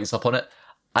border that lights up on it.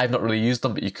 I've not really used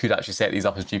them, but you could actually set these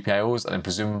up as GPIOs and then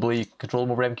presumably control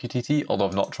them over MQTT, although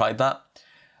I've not tried that.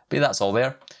 But yeah, that's all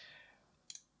there.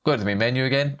 Go to the main menu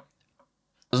again.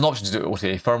 There's an option to do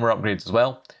OTA firmware upgrades as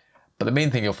well, but the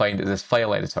main thing you'll find is this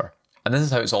file editor. And this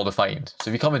is how it's all defined. So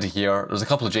if you come into here, there's a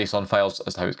couple of JSON files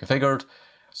as to how it's configured.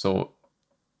 So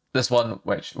this one,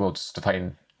 which will just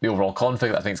define the overall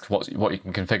config, I think is what you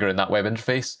can configure in that web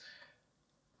interface.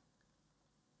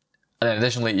 And then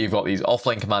additionally, you've got these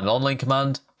offline command and online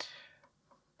command.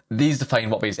 These define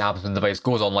what basically happens when the device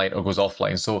goes online or goes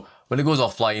offline. So when it goes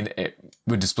offline, it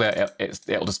would display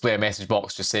it'll display a message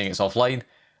box just saying it's offline.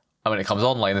 And when it comes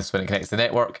online, this is when it connects to the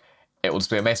network, it will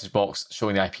display a message box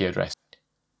showing the IP address.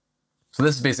 So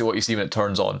this is basically what you see when it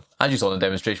turns on. As you saw in the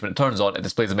demonstration, when it turns on, it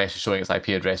displays a message showing its IP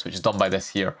address, which is done by this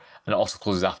here, and it also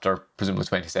closes after presumably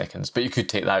 20 seconds. But you could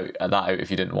take that out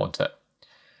if you didn't want it.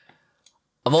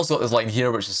 I've also got this line here,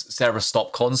 which is service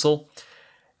stop console.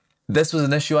 This was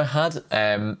an issue I had,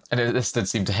 and this did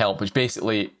seem to help, which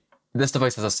basically, this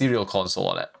device has a serial console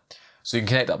on it. So you can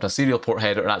connect up to a serial port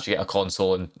header and actually get a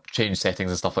console and change settings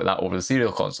and stuff like that over the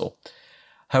serial console.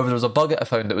 However, there was a bug that I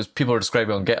found that was people were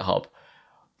describing on GitHub,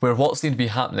 where what seemed to be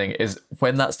happening is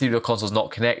when that stereo console is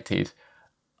not connected,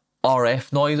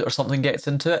 RF noise or something gets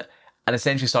into it and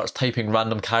essentially starts typing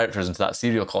random characters into that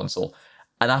serial console.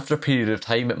 And after a period of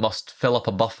time, it must fill up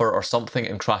a buffer or something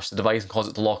and crash the device and cause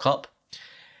it to lock up.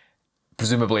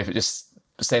 Presumably, if it just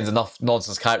sends enough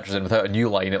nonsense characters in without a new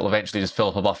line, it'll eventually just fill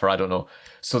up a buffer, I don't know.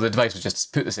 So the device would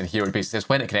just put this in here. It basically says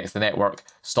when it connects to the network,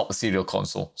 stop the serial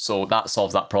console. So that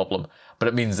solves that problem. But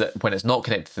it means that when it's not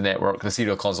connected to the network, the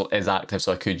serial console is active,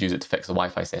 so I could use it to fix the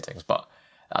Wi-Fi settings, but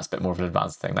that's a bit more of an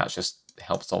advanced thing. That's just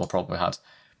helped solve a problem we had.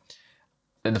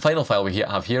 Then the final file we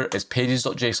have here is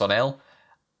pages.jsonl,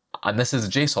 and this is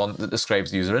the JSON that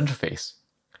describes the user interface.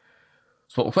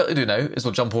 So what we'll quickly do now is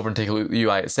we'll jump over and take a look at the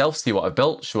UI itself, see what I've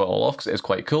built, show it all off because it is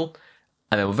quite cool,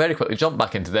 and then we'll very quickly jump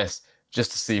back into this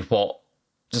just to see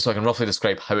just so I can roughly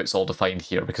describe how it's all defined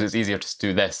here, because it's easier to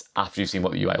do this after you've seen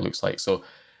what the UI looks like. So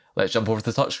let's jump over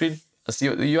to the touchscreen and see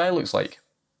what the UI looks like.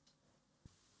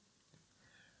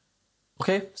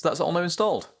 Okay, so that's all now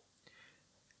installed.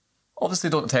 Obviously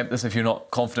don't attempt this if you're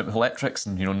not confident with electrics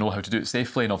and know how to do it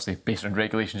safely, and obviously based on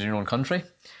regulations in your own country.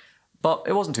 But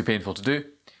it wasn't too painful to do.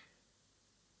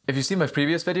 If you've seen my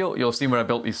previous video, you'll have seen where I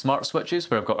built these smart switches,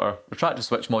 where I've got a retractive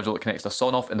switch module that connects to a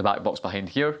SON-off in the back box behind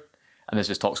here, and this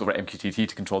just talks over MQTT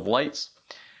to control the lights.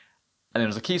 And then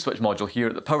there's a key switch module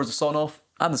here that powers the SON-off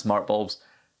and the smart bulbs.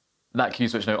 That key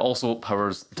switch now also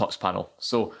powers the touch panel.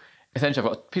 So essentially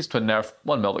I've got a piece of twin nerf,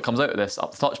 1mm that comes out of this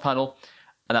up the touch panel,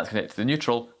 and that's connected to the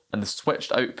neutral and the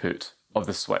switched output of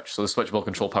the switch. So the switch will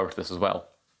control power to this as well.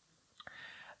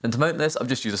 Then to mount this, I've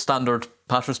just used a standard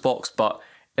Patras box, but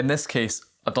in this case,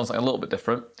 I've done something a little bit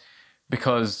different,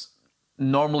 because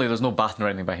normally there's no batten or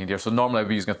anything behind here. So normally I'd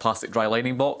be using a plastic dry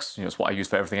lining box. It's what I use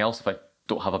for everything else if I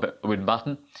don't have a wooden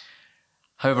batten.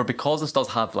 However, because this does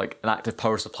have like an active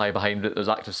power supply behind it, there's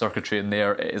active circuitry in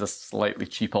there, it is a slightly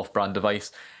cheap off-brand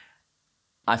device.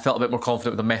 I felt a bit more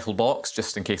confident with a metal box,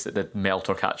 just in case it did melt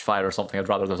or catch fire or something. I'd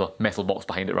rather there's a metal box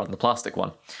behind it rather than the plastic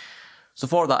one. So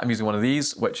for that, I'm using one of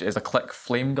these, which is a Click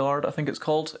Flame Guard, I think it's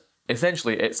called.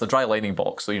 Essentially, it's a dry lining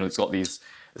box, so it's got these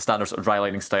standard sort of dry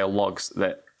lining style lugs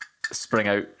that spring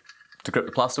out to grip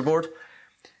the plasterboard,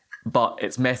 but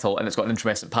it's metal and it's got an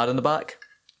intrumescent pad in the back.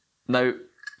 Now,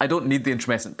 I don't need the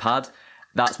intrumescent pad.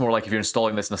 That's more like if you're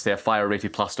installing this in, say, a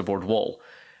fire-rated plasterboard wall.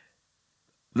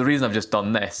 The reason I've just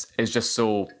done this is just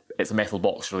so it's a metal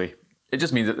box, really. It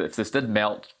just means that if this did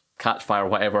melt, catch fire,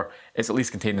 whatever, it's at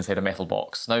least contained inside a metal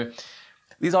box. Now,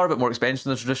 these are a bit more expensive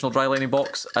than the traditional dry lining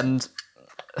box, and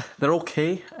they're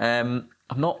okay.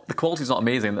 The quality's not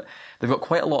amazing. They've got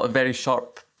quite a lot of very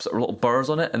sharp sort of little burrs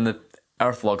on it, and the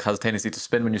earth lug has a tendency to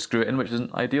spin when you screw it in, which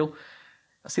isn't ideal.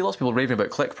 I see lots of people raving about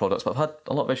click products, but I've had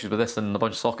a lot of issues with this and a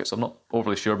bunch of sockets, so I'm not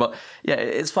overly sure. But yeah,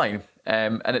 it's fine,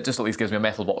 and it just at least gives me a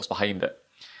metal box behind it.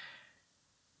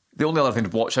 The only other thing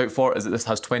to watch out for is that this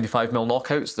has 25mm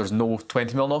knockouts. There's no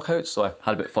 20mm knockouts, so I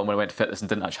had a bit of fun when I went to fit this and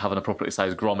didn't actually have an appropriately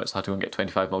sized grommet, so I had to go and get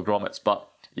 25mm grommets. But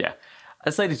yeah, I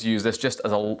decided to use this just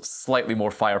as a slightly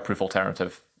more fireproof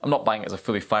alternative. I'm not buying it as a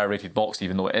fully fire-rated box,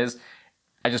 even though it is.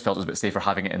 I just felt it was a bit safer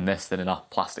having it in this than in a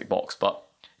plastic box, but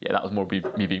yeah, that was more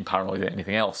me being paranoid than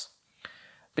anything else.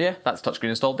 But yeah, that's touchscreen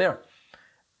installed there.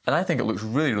 And I think it looks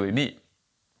really, really neat.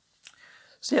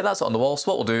 So yeah, that's it on the wall.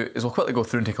 So what we'll do is we'll quickly go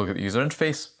through and take a look at the user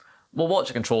interface. We'll watch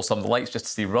it control some of the lights just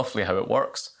to see roughly how it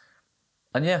works.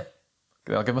 And yeah,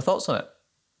 I'll give my thoughts on it.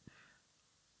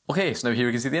 Okay, so now here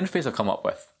we can see the interface I've come up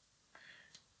with.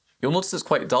 You'll notice it's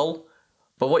quite dull,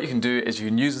 but what you can do is you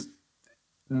can use,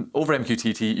 over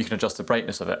MQTT, you can adjust the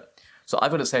brightness of it. So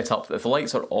I've got it set up that if the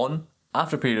lights are on,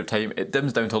 after a period of time, it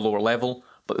dims down to a lower level,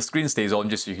 but the screen stays on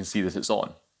just so you can see that it's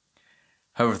on.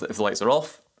 However, if the lights are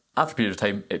off, after a period of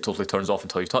time, it totally turns off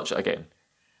until you touch it again.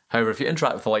 However, if you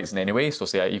interact with the lights in any way, so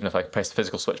say even if I press the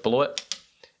physical switch below it,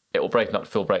 it will brighten up to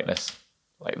full brightness,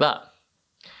 like that.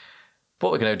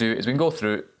 What we're going to do is we can go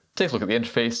through, take a look at the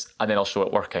interface, and then I'll show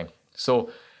it working.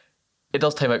 So it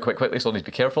does time out quite quickly, so I'll need to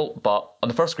be careful, but on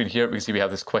the first screen here, we can see we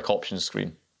have this quick options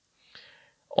screen.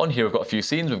 On here, we've got a few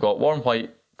scenes. We've got warm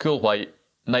white, cool white,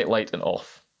 night light, and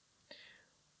off.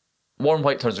 Warm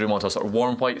white turns the room onto a sort of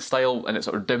warm white style, and it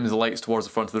sort of dims the lights towards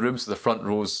the front of the room, so the front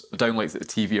rows of downlights at the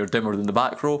TV are dimmer than the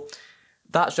back row.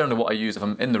 That's generally what I use if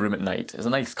I'm in the room at night. It's a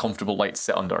nice comfortable light to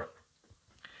sit under.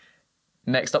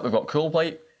 Next up we've got cool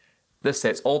white. This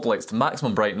sets all the lights to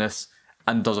maximum brightness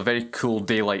and does a very cool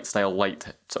daylight style light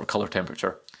sort of colour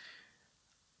temperature.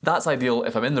 That's ideal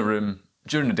if I'm in the room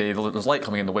during the day, there's light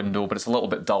coming in the window but it's a little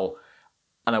bit dull,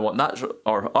 and I want natural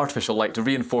or artificial light to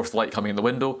reinforce the light coming in the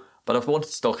window, but I want it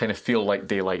to still kind of feel like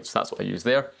daylight, so that's what I use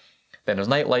there. Then there's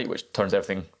night light, which turns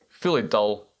everything fully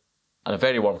dull, and a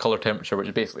very warm colour temperature, which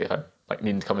is basically if I'm like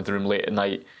needing to come into the room late at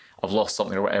night, I've lost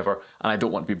something or whatever, and I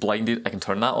don't want to be blinded, I can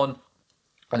turn that on.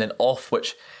 And then off,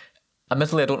 which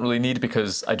admittedly I don't really need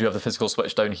because I do have the physical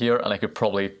switch down here, and I could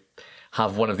probably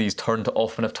have one of these turned to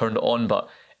off when I've turned it on, but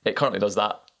it currently does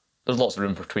that. There's lots of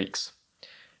room for tweaks.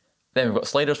 Then we've got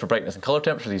sliders for brightness and colour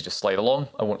temperature. These just slide along.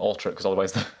 I won't alter it because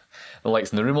otherwise the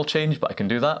lights in the room will change, but I can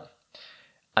do that.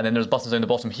 And then there's buttons down the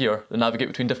bottom here that navigate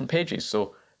between different pages.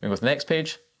 So we go to the next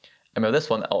page, and with this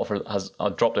one it has a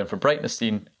drop down for brightness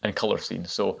scene and colour scene.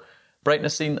 So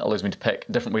brightness scene allows me to pick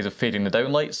different ways of fading the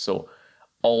down lights. So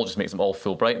all just makes them all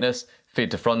full brightness.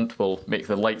 Fade to front will make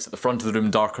the lights at the front of the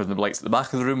room darker than the lights at the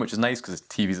back of the room, which is nice because the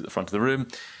TV's at the front of the room.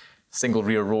 Single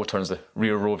rear row turns the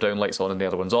rear row of down lights on and the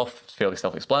other one's off. It's fairly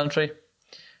self-explanatory.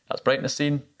 That's brightness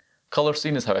scene. Colour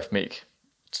scene is how I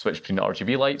switch between the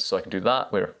RGB lights, so I can do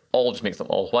that, where all just makes them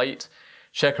all white.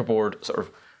 Checkerboard sort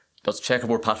of does a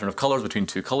checkerboard pattern of colours between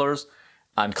two colours,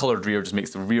 and coloured rear just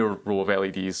makes the rear row of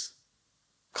LEDs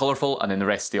colourful, and then the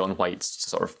rest stay on whites to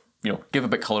sort of, give a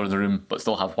bit colour in the room, but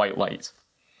still have white light.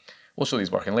 We'll show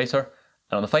these working later.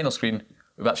 And on the final screen,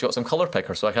 we've actually got some colour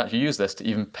picker, so I can actually use this to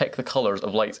even pick the colours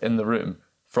of lights in the room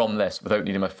from this without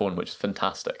needing my phone, which is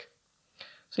fantastic.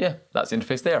 So yeah, that's the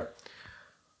interface there.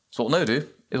 So what we'll now do is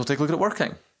we'll take a look at it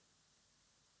working.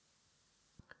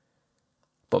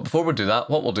 But before we do that,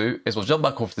 what we'll do is we'll jump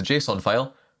back over to the JSON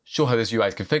file, show how this UI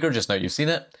is configured just now you've seen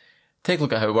it, take a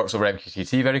look at how it works over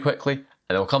MQTT very quickly, and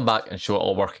then we'll come back and show it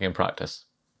all working in practice.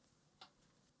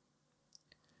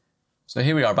 So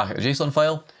here we are back at the JSON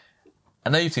file,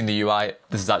 and now you've seen the UI,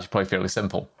 this is actually probably fairly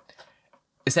simple.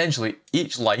 Essentially,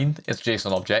 each line is a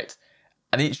JSON object,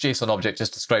 and each JSON object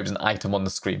just describes an item on the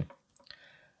screen.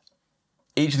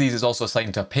 Each of these is also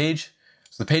assigned to a page,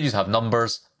 so the pages have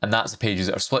numbers, and that's the pages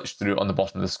that are switched through on the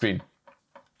bottom of the screen.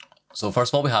 So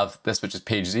first of all we have this, which is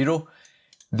page 0.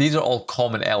 These are all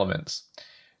common elements.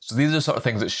 So these are the sort of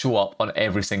things that show up on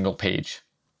every single page.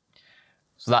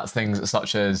 So that's things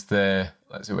such as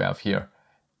let's see what we have here.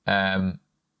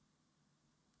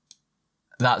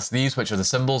 That's these, which are the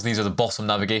symbols. These are the bottom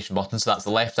navigation buttons. So that's the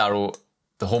left arrow,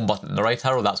 the home button, and the right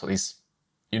arrow. That's what these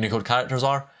Unicode characters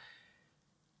are.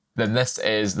 Then this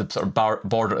is the sort of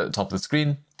border at the top of the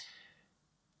screen.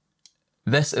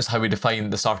 This is how we define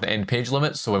the start and end page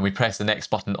limits. So when we press the next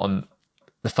button on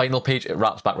the final page, it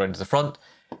wraps back around to the front.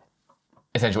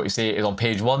 Essentially what you say is on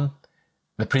page 1,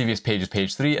 the previous page is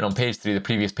page 3, and on page 3, the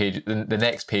previous page, the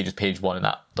next page is page 1, and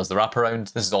that does the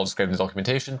wraparound. This is all described in the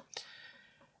documentation.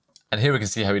 And here we can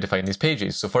see how we define these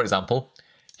pages. So for example,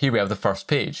 here we have the first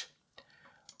page.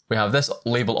 We have this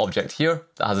label object here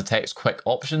that has the text quick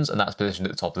options, and that's positioned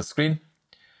at the top of the screen.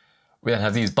 We then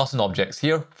have these button objects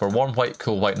here for warm white,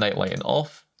 cool white, night light, and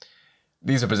off.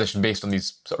 These are positioned based on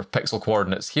these sort of pixel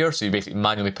coordinates here, so you basically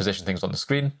manually position things on the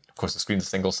screen. Of course, the screen's a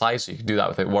single size, so you can do that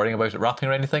without worrying about it wrapping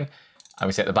or anything. And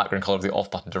we set the background color of the off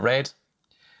button to red.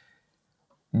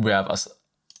 We have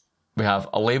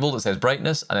a label that says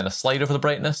brightness, and then a slider for the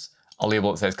brightness, a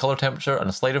label that says color temperature, and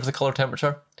a slider for the color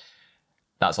temperature.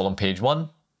 That's all on page 1.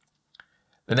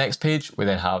 The next page, we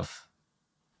then have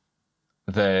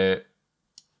the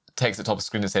text at the top of the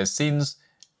screen that says scenes,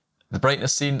 the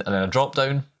brightness scene, and then a drop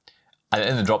down. And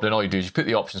in the drop down, all you do is you put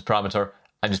the options parameter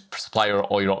and just supply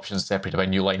all your options separated by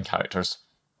new line characters.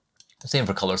 Same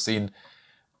for color scene.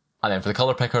 And then for the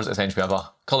color pickers, essentially we have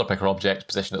a color picker object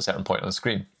positioned at a certain point on the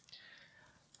screen.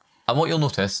 And what you'll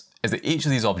notice is that each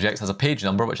of these objects has a page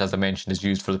number, which as I mentioned is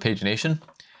used for the pagination,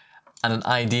 and an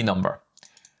ID number.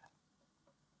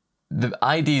 The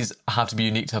IDs have to be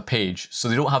unique to a page, so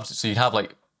they don't have to, so you'd have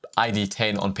like ID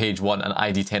 10 on page 1 and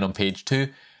ID 10 on page 2,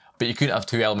 but you couldn't have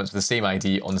two elements with the same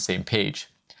ID on the same page.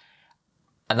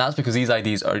 And that's because these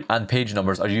IDs and page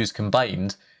numbers are used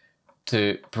combined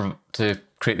to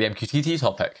create the MQTT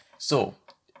topic. So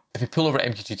if we pull over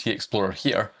MQTT Explorer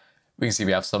here, we can see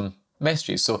we have some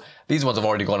messages. So these ones have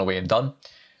already gone away and done.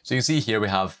 So you can see here we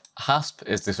have HASP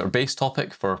is the sort of base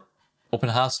topic for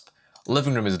OpenHASP.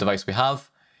 Living room is the device we have.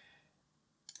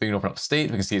 We can open up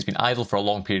state, we can see it's been idle for a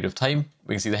long period of time.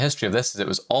 We can see the history of this is it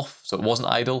was off, so it wasn't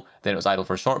idle, then it was idle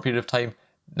for a short period of time,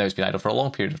 now it's been idle for a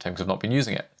long period of time because I've not been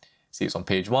using it. See it's on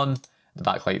page 1, the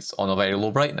backlight's on a very low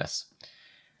brightness.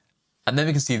 And then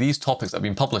we can see these topics that have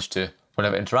been published to when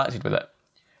I've interacted with it.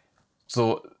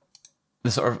 So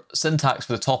the sort of syntax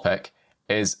for the topic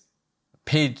is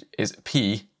P,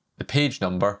 the page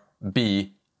number,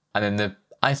 B, and then the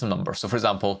item number. So for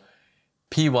example,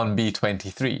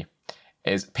 P1B23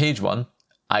 is page 1,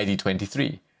 ID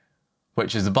 23,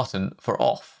 which is the button for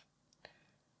off.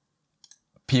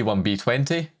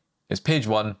 P1B20 is page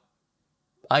 1,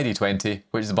 ID 20,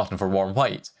 which is the button for warm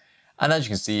white. And as you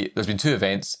can see, there's been two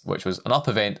events, which was an up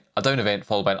event, a down event,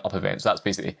 followed by an up event. So that's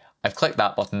basically, I've clicked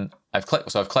that button, I've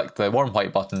clicked the warm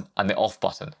white button and the off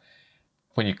button.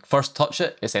 When you first touch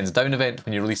it, it sends a down event.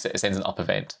 When you release it, it sends an up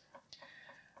event.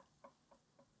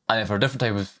 And then for a different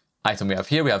type of item we have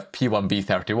here, we have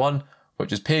P1B31,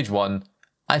 which is page 1,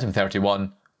 item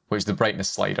 31, which is the brightness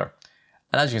slider.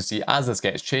 And as you can see, as this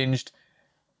gets changed,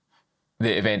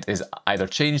 the event is either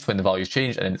changed when the value is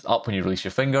changed, and then it's up when you release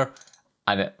your finger,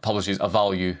 and it publishes a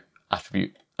value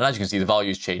attribute. And as you can see, the value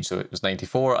has changed, so it was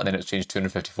 94, and then it's changed to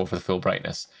 254 for the full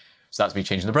brightness. So that's me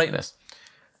changing the brightness.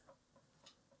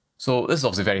 So this is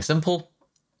obviously very simple.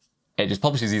 It just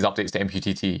publishes these updates to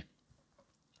MQTT.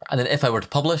 And then if I were to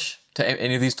publish to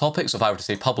any of these topics, so if I were to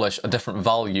say publish a different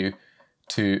value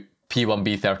to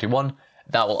P1B31,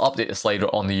 that will update the slider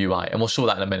on the UI, and we'll show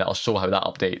that in a minute. I'll show how that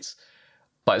updates.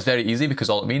 But it's very easy because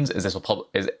all it means is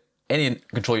any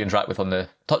control you interact with on the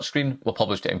touchscreen will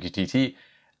publish to MQTT,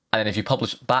 and then if you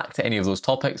publish back to any of those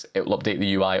topics, it will update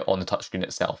the UI on the touchscreen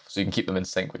itself, so you can keep them in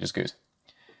sync, which is good.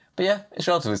 But yeah, it's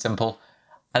relatively simple,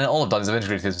 and then all I've done is I've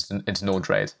integrated this into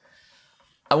Node-RED.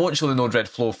 I won't show the Node-RED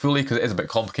flow fully because it is a bit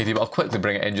complicated, but I'll quickly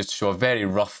bring it in just to show a very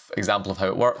rough example of how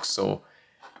it works. So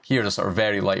here's a sort of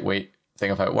very lightweight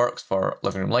thing of how it works for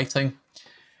living room lighting.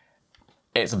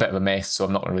 It's a bit of a mess, so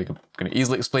I'm not really going to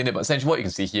easily explain it, but essentially what you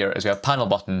can see here is we have a panel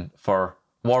button for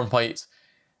warm white.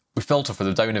 We filter for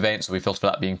the down event, so we filter for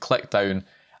that being clicked down,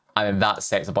 and then that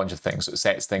sets a bunch of things. So it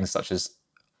sets things such as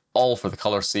all for the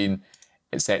color scene,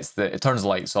 it turns the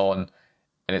lights on,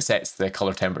 and it sets the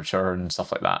color temperature and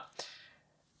stuff like that.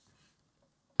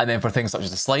 And then for things such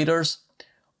as the sliders,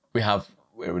 we have,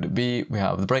 where would it be? We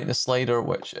have the brightness slider,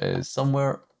 which is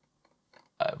somewhere.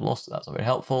 I've lost it, that's not very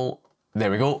helpful.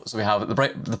 There we go. So we have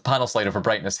the panel slider for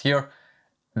brightness here.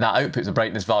 That outputs the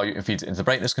brightness value and feeds it into the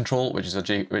brightness control, which is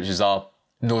a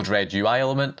Node-RED UI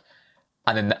element.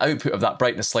 And then the output of that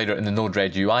brightness slider in the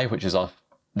Node-RED UI, which is a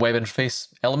web interface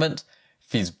element,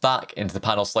 feeds back into the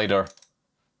panel slider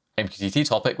MQTT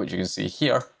topic, which you can see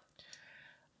here.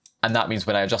 And that means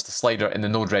when I adjust the slider in the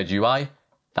Node-RED UI,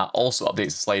 that also updates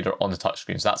the slider on the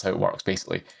touchscreen. So that's how it works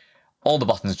basically. All the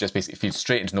buttons just basically feed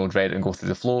straight into Node-RED and go through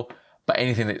the flow. But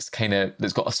anything that's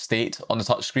got a state on the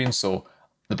touchscreen, so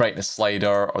the brightness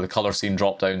slider or the color scene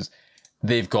drop downs,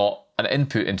 they've got an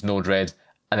input into Node-RED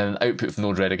and then an output from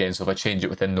Node-RED again. So if I change it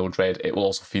within Node-RED, it will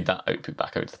also feed that output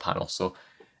back out to the panel. So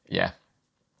yeah,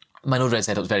 my Node-RED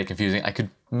setup is very confusing. I could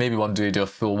maybe one day do a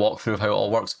full walkthrough of how it all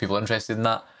works if people are interested in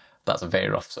that. That's a very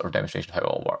rough sort of demonstration of how it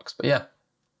all works. But yeah,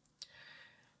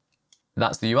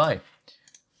 that's the UI.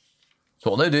 So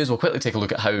what we'll now do is we'll quickly take a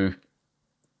look at how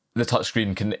the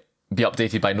touchscreen can be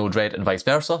updated by Node-RED and vice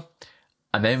versa.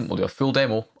 And then we'll do a full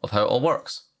demo of how it all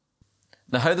works.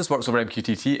 Now how this works over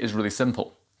MQTT is really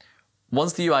simple.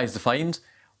 Once the UI is defined,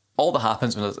 all that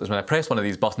happens is when I press one of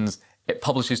these buttons, it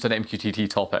publishes to an MQTT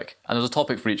topic, and there's a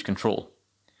topic for each control.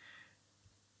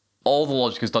 All the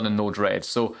logic is done in Node-RED,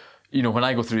 so you know when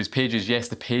I go through these pages, yes,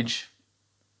 the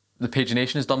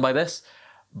pagination is done by this,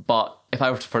 but if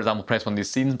I were to, for example, press one of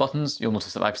these scenes buttons, you'll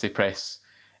notice that if I say press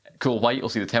cool white, you'll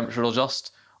see the temperature will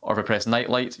adjust, or if I press night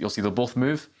light, you'll see they'll both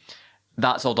move.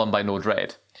 That's all done by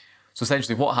Node-RED. So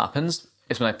essentially what happens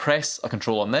is when I press a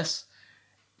control on this,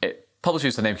 it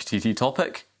publishes an MQTT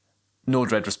topic,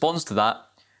 Node-RED responds to that,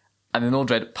 and then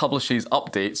Node-RED publishes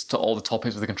updates to all the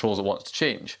topics of the controls it wants to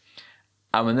change.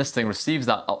 And when this thing receives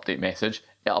that update message,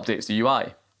 it updates the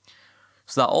UI.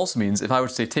 So that also means if I were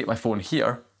to say take my phone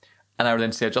here, and I were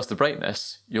then to say adjust the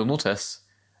brightness, you'll notice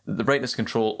that the brightness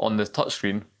control on the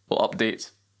touchscreen will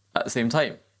update at the same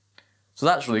time. So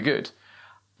that's really good.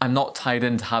 I'm not tied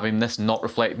into having this not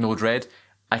reflect Node-RED.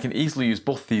 I can easily use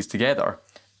both these together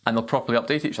and they'll properly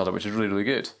update each other, which is really, really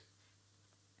good.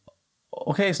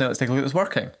 Okay, so now let's take a look at this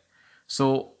working.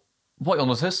 So what you'll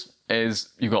notice is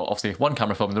you've got obviously one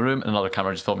camera filming the room and another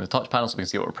camera just filming the touch panel so we can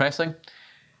see what we're pressing.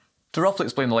 To roughly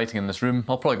explain the lighting in this room,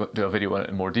 I'll probably do a video on it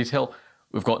in more detail.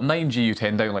 We've got 9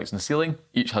 GU10 downlights in the ceiling,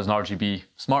 each has an RGB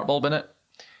smart bulb in it.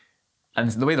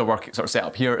 And the way they're working, sort of set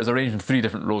up here, is arranged in 3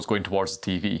 different rows going towards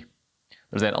the TV.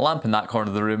 There's then a lamp in that corner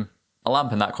of the room, a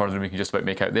lamp in that corner of the room you can just about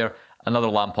make out there, another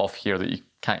lamp off here that you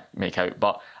can't make out,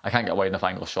 but I can't get a wide enough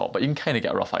angle shot, but you can kind of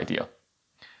get a rough idea.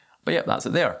 But yeah, that's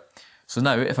it there. So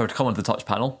now if I were to come onto the touch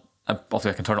panel, and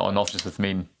obviously I can turn it on and off just with the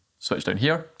main switch down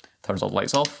here, turns all the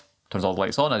lights off, turns all the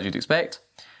lights on as you'd expect,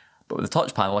 but with the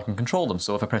touch panel I can control them.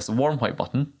 So if I press the warm white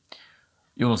button,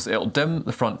 you'll notice it'll dim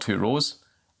the front 2 rows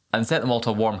and set them all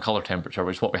to a warm colour temperature,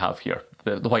 which is what we have here.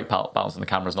 The white balance on the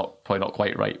camera is probably not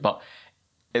quite right, but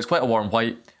it's quite a warm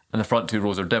white and the front 2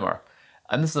 rows are dimmer.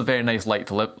 And this is a very nice light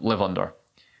to live under.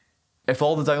 If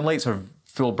all the downlights are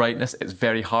full brightness, it's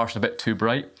very harsh and a bit too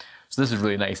bright. So this is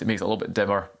really nice, it makes it a little bit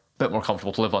dimmer, a bit more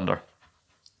comfortable to live under.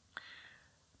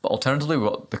 But alternatively, we've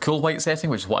got the cool white setting,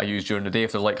 which is what I use during the day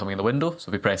if there's light coming in the window. So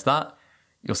if we press that,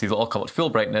 you'll see they'll all come at full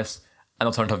brightness, and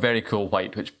they'll turn to a very cool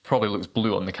white, which probably looks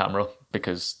blue on the camera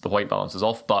because the white balance is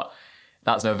off, but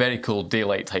that's now a very cool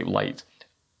daylight type light.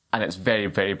 And it's very,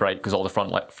 very bright because all the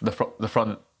front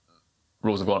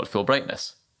rows have gone at full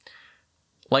brightness.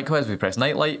 Likewise, if we press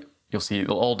night light, you'll see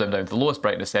they'll all dim down to the lowest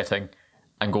brightness setting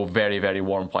and go very, very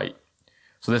warm white.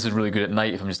 So this is really good at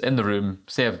night if I'm just in the room,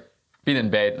 say I've been in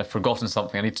bed and I've forgotten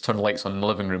something, I need to turn the lights on in the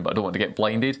living room but I don't want to get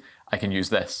blinded, I can use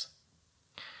this.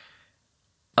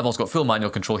 I've also got full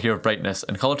manual control here of brightness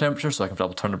and colour temperature, so I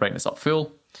can turn the brightness up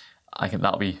full.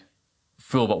 That'll be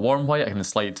full but warm white. I can then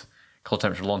slide colour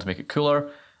temperature along to make it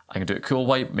cooler. I can do it cool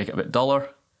white, make it a bit duller.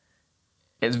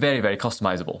 It's very, very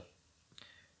customisable.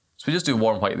 So we just do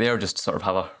warm white there just to sort of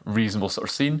have a reasonable sort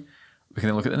of scene. We can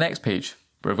then look at the next page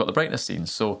where we've got the brightness scene.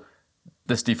 So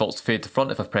this defaults to fade to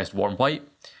front if I've pressed warm white,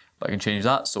 but I can change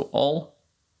that. So all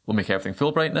will make everything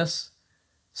full brightness.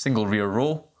 Single rear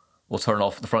row will turn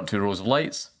off the front 2 rows of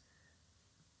lights.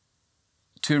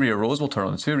 2 rear rows will turn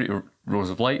on the 2 rear rows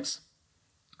of lights.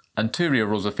 And 2 rear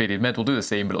rows of faded mid will do the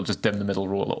same, but it'll just dim the middle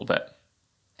row a little bit.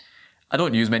 I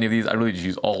don't use many of these, I really just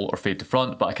use all or fade to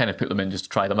front, but I kind of put them in just to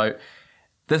try them out.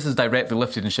 This is directly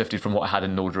lifted and shifted from what I had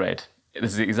in Node-RED.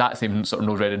 This is the exact same sort of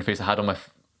Node-RED interface I had on my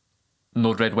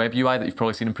Node-RED web UI that you've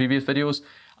probably seen in previous videos.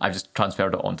 I've just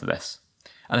transferred it onto this.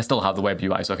 And I still have the web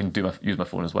UI so I can use my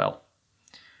phone as well.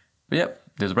 But yep,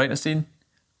 there's a brightness scene.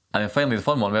 And then finally the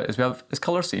fun one is we have this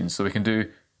colour scene. So we can do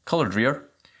coloured rear,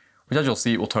 which as you'll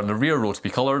see will turn the rear row to be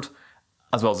coloured,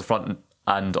 as well as the front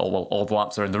and all the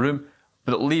lamps are in the room.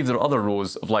 But it'll leave their other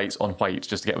rows of lights on white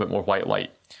just to get a bit more white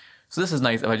light. So this is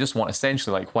nice if I just want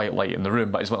essentially like white light in the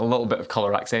room, but I just want a little bit of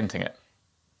colour accenting it.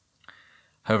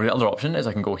 However, the other option is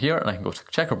I can go here and I can go to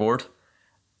checkerboard,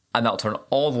 and that'll turn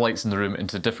all the lights in the room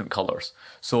into different colours.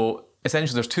 So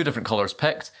essentially there's 2 different colours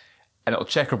picked, and it'll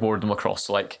checkerboard them across.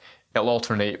 So like it'll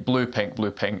alternate blue,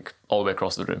 pink, all the way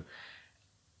across the room.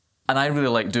 And I really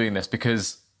like doing this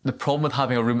because the problem with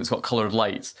having a room that's got coloured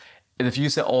lights is if you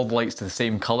set all the lights to the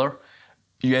same colour,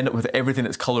 you end up with everything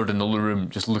that's coloured in the room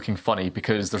just looking funny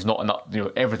because there's not enough,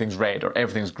 everything's red or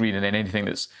everything's green, and then anything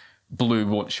that's blue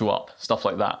won't show up, stuff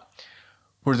like that.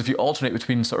 Whereas if you alternate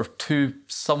between sort of two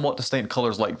somewhat distinct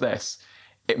colours like this,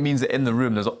 it means that in the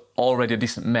room there's already a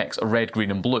decent mix of red, green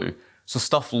and blue. So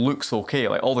stuff looks okay,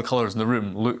 like all the colours in the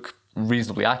room look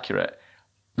reasonably accurate.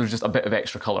 There's just a bit of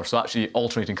extra colour, so actually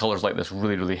alternating colours like this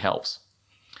really, really helps.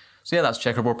 So yeah, that's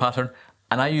checkerboard pattern,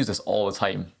 and I use this all the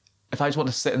time. If I just want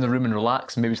to sit in the room and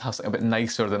relax and maybe have something a bit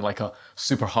nicer than like a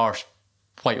super harsh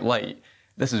white light,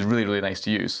 this is really, really nice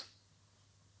to use.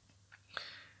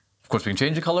 Of course we can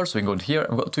change the colour, so we can go into here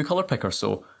and we've got two colour pickers,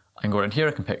 so I can go in here,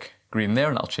 I can pick green there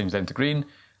and that'll change then to green.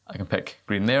 I can pick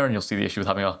green there and you'll see the issue with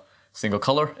having a single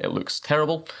colour, it looks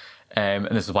terrible. And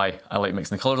this is why I like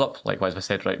mixing the colours up. Likewise, if I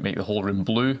said, right, make the whole room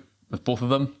blue with both of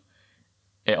them,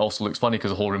 it also looks funny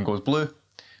because the whole room goes blue,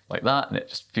 like that, and it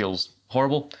just feels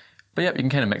horrible. But yeah, you can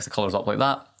kind of mix the colours up like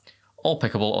that, all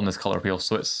pickable on this colour wheel,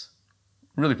 so it's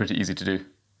really pretty easy to do.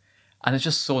 And it's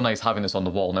just so nice having this on the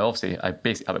wall. Now obviously, I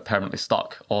basically have it permanently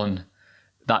stuck on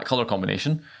that colour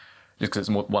combination, just because it's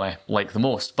the one I like the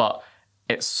most, but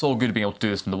it's so good being able to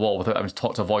do this from the wall without having to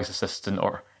talk to a voice assistant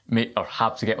or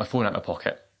have to get my phone out of my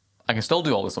pocket. I can still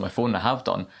do all this on my phone, and I have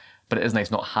done, but it is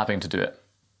nice not having to do it.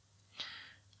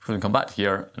 So we can come back to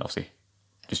here, and obviously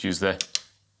just use the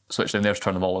switch down there to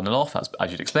turn them all on and off,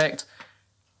 as you'd expect.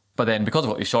 But then, because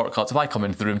I've got these shortcuts, if I come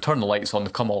into the room, turn the lights on,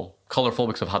 they've come all colourful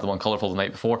because I've had them on colourful the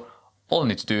night before, all I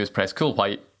need to do is press cool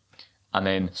white, and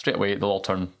then straight away they'll all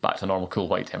turn back to normal cool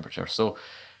white temperature. So,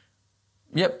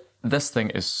 yep, this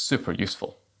thing is super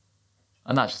useful.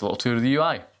 And that's just a little tour of the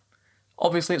UI.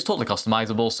 Obviously, it's totally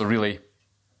customizable, so really,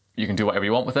 you can do whatever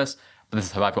you want with this, but this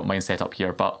is how I've got mine set up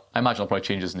here, but I imagine I'll probably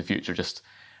change this in the future just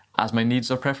as my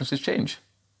needs or preferences change.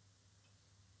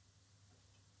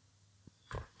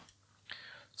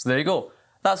 So there you go.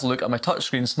 That's a look at my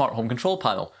touchscreen smart home control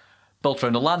panel, built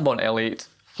around a Lanbon L8,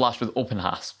 flashed with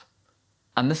OpenHASP.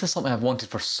 And this is something I've wanted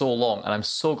for so long, and I'm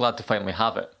so glad to finally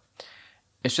have it.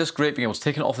 It's just great being able to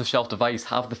take an off-the-shelf device,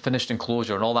 have the finished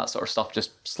enclosure and all that sort of stuff,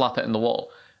 just slap it in the wall,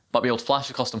 but be able to flash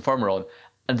a custom firmware on,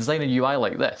 and design a UI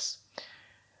like this.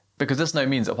 Because this now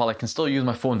means that while I can still use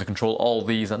my phone to control all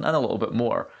these and a little bit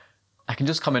more, I can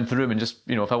just come into the room and just,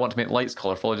 if I want to make lights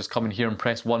colourful, I just come in here and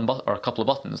press one button or a couple of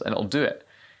buttons and it'll do it.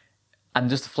 And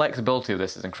just the flexibility of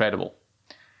this is incredible.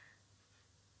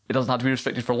 It doesn't have to be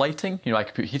restricted for lighting. I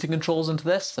could put heating controls into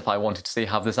this. If I wanted to say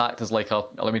have this act as like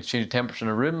allow me to change the temperature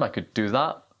in a room, I could do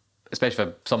that. Especially if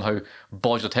I somehow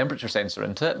bodged a temperature sensor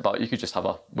into it, but you could just have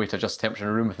a way to adjust temperature in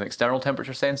a room with an external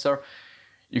temperature sensor.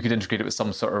 You could integrate it with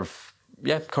some sort of,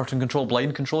 curtain control,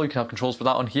 blind control. You can have controls for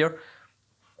that on here.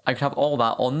 I could have all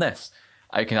that on this.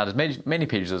 I can add as many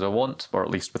pages as I want, or at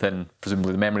least within,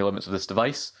 presumably, the memory limits of this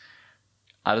device.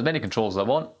 Add as many controls as I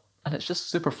want, and it's just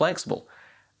super flexible.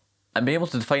 And being able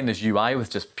to define this UI with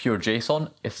just pure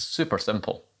JSON is super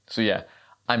simple. So yeah,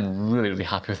 I'm really, really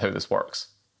happy with how this works.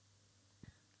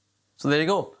 So there you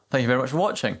go. Thank you very much for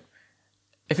watching.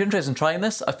 If you're interested in trying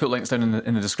this, I've put links down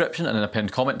in the description and in a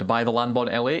pinned comment to buy the Lanbon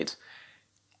L8.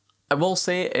 I will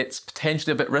say it's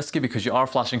potentially a bit risky because you are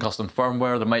flashing custom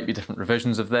firmware, there might be different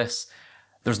revisions of this.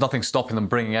 There's nothing stopping them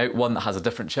bringing out one that has a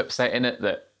different chipset in it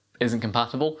that isn't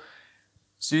compatible.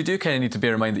 So you do kind of need to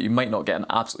bear in mind that you might not get an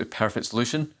absolutely perfect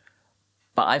solution.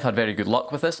 But I've had very good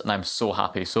luck with this and I'm so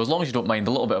happy. So as long as you don't mind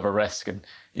a little bit of a risk and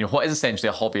what is essentially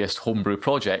a hobbyist homebrew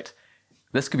project,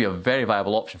 this could be a very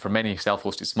viable option for many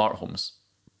self-hosted smart homes.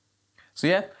 So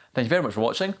yeah, thank you very much for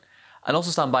watching. And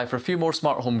also stand by for a few more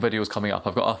smart home videos coming up.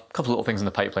 I've got a couple of little things in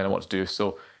the pipeline I want to do,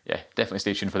 so yeah, definitely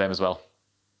stay tuned for them as well.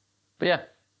 But yeah,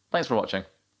 thanks for watching.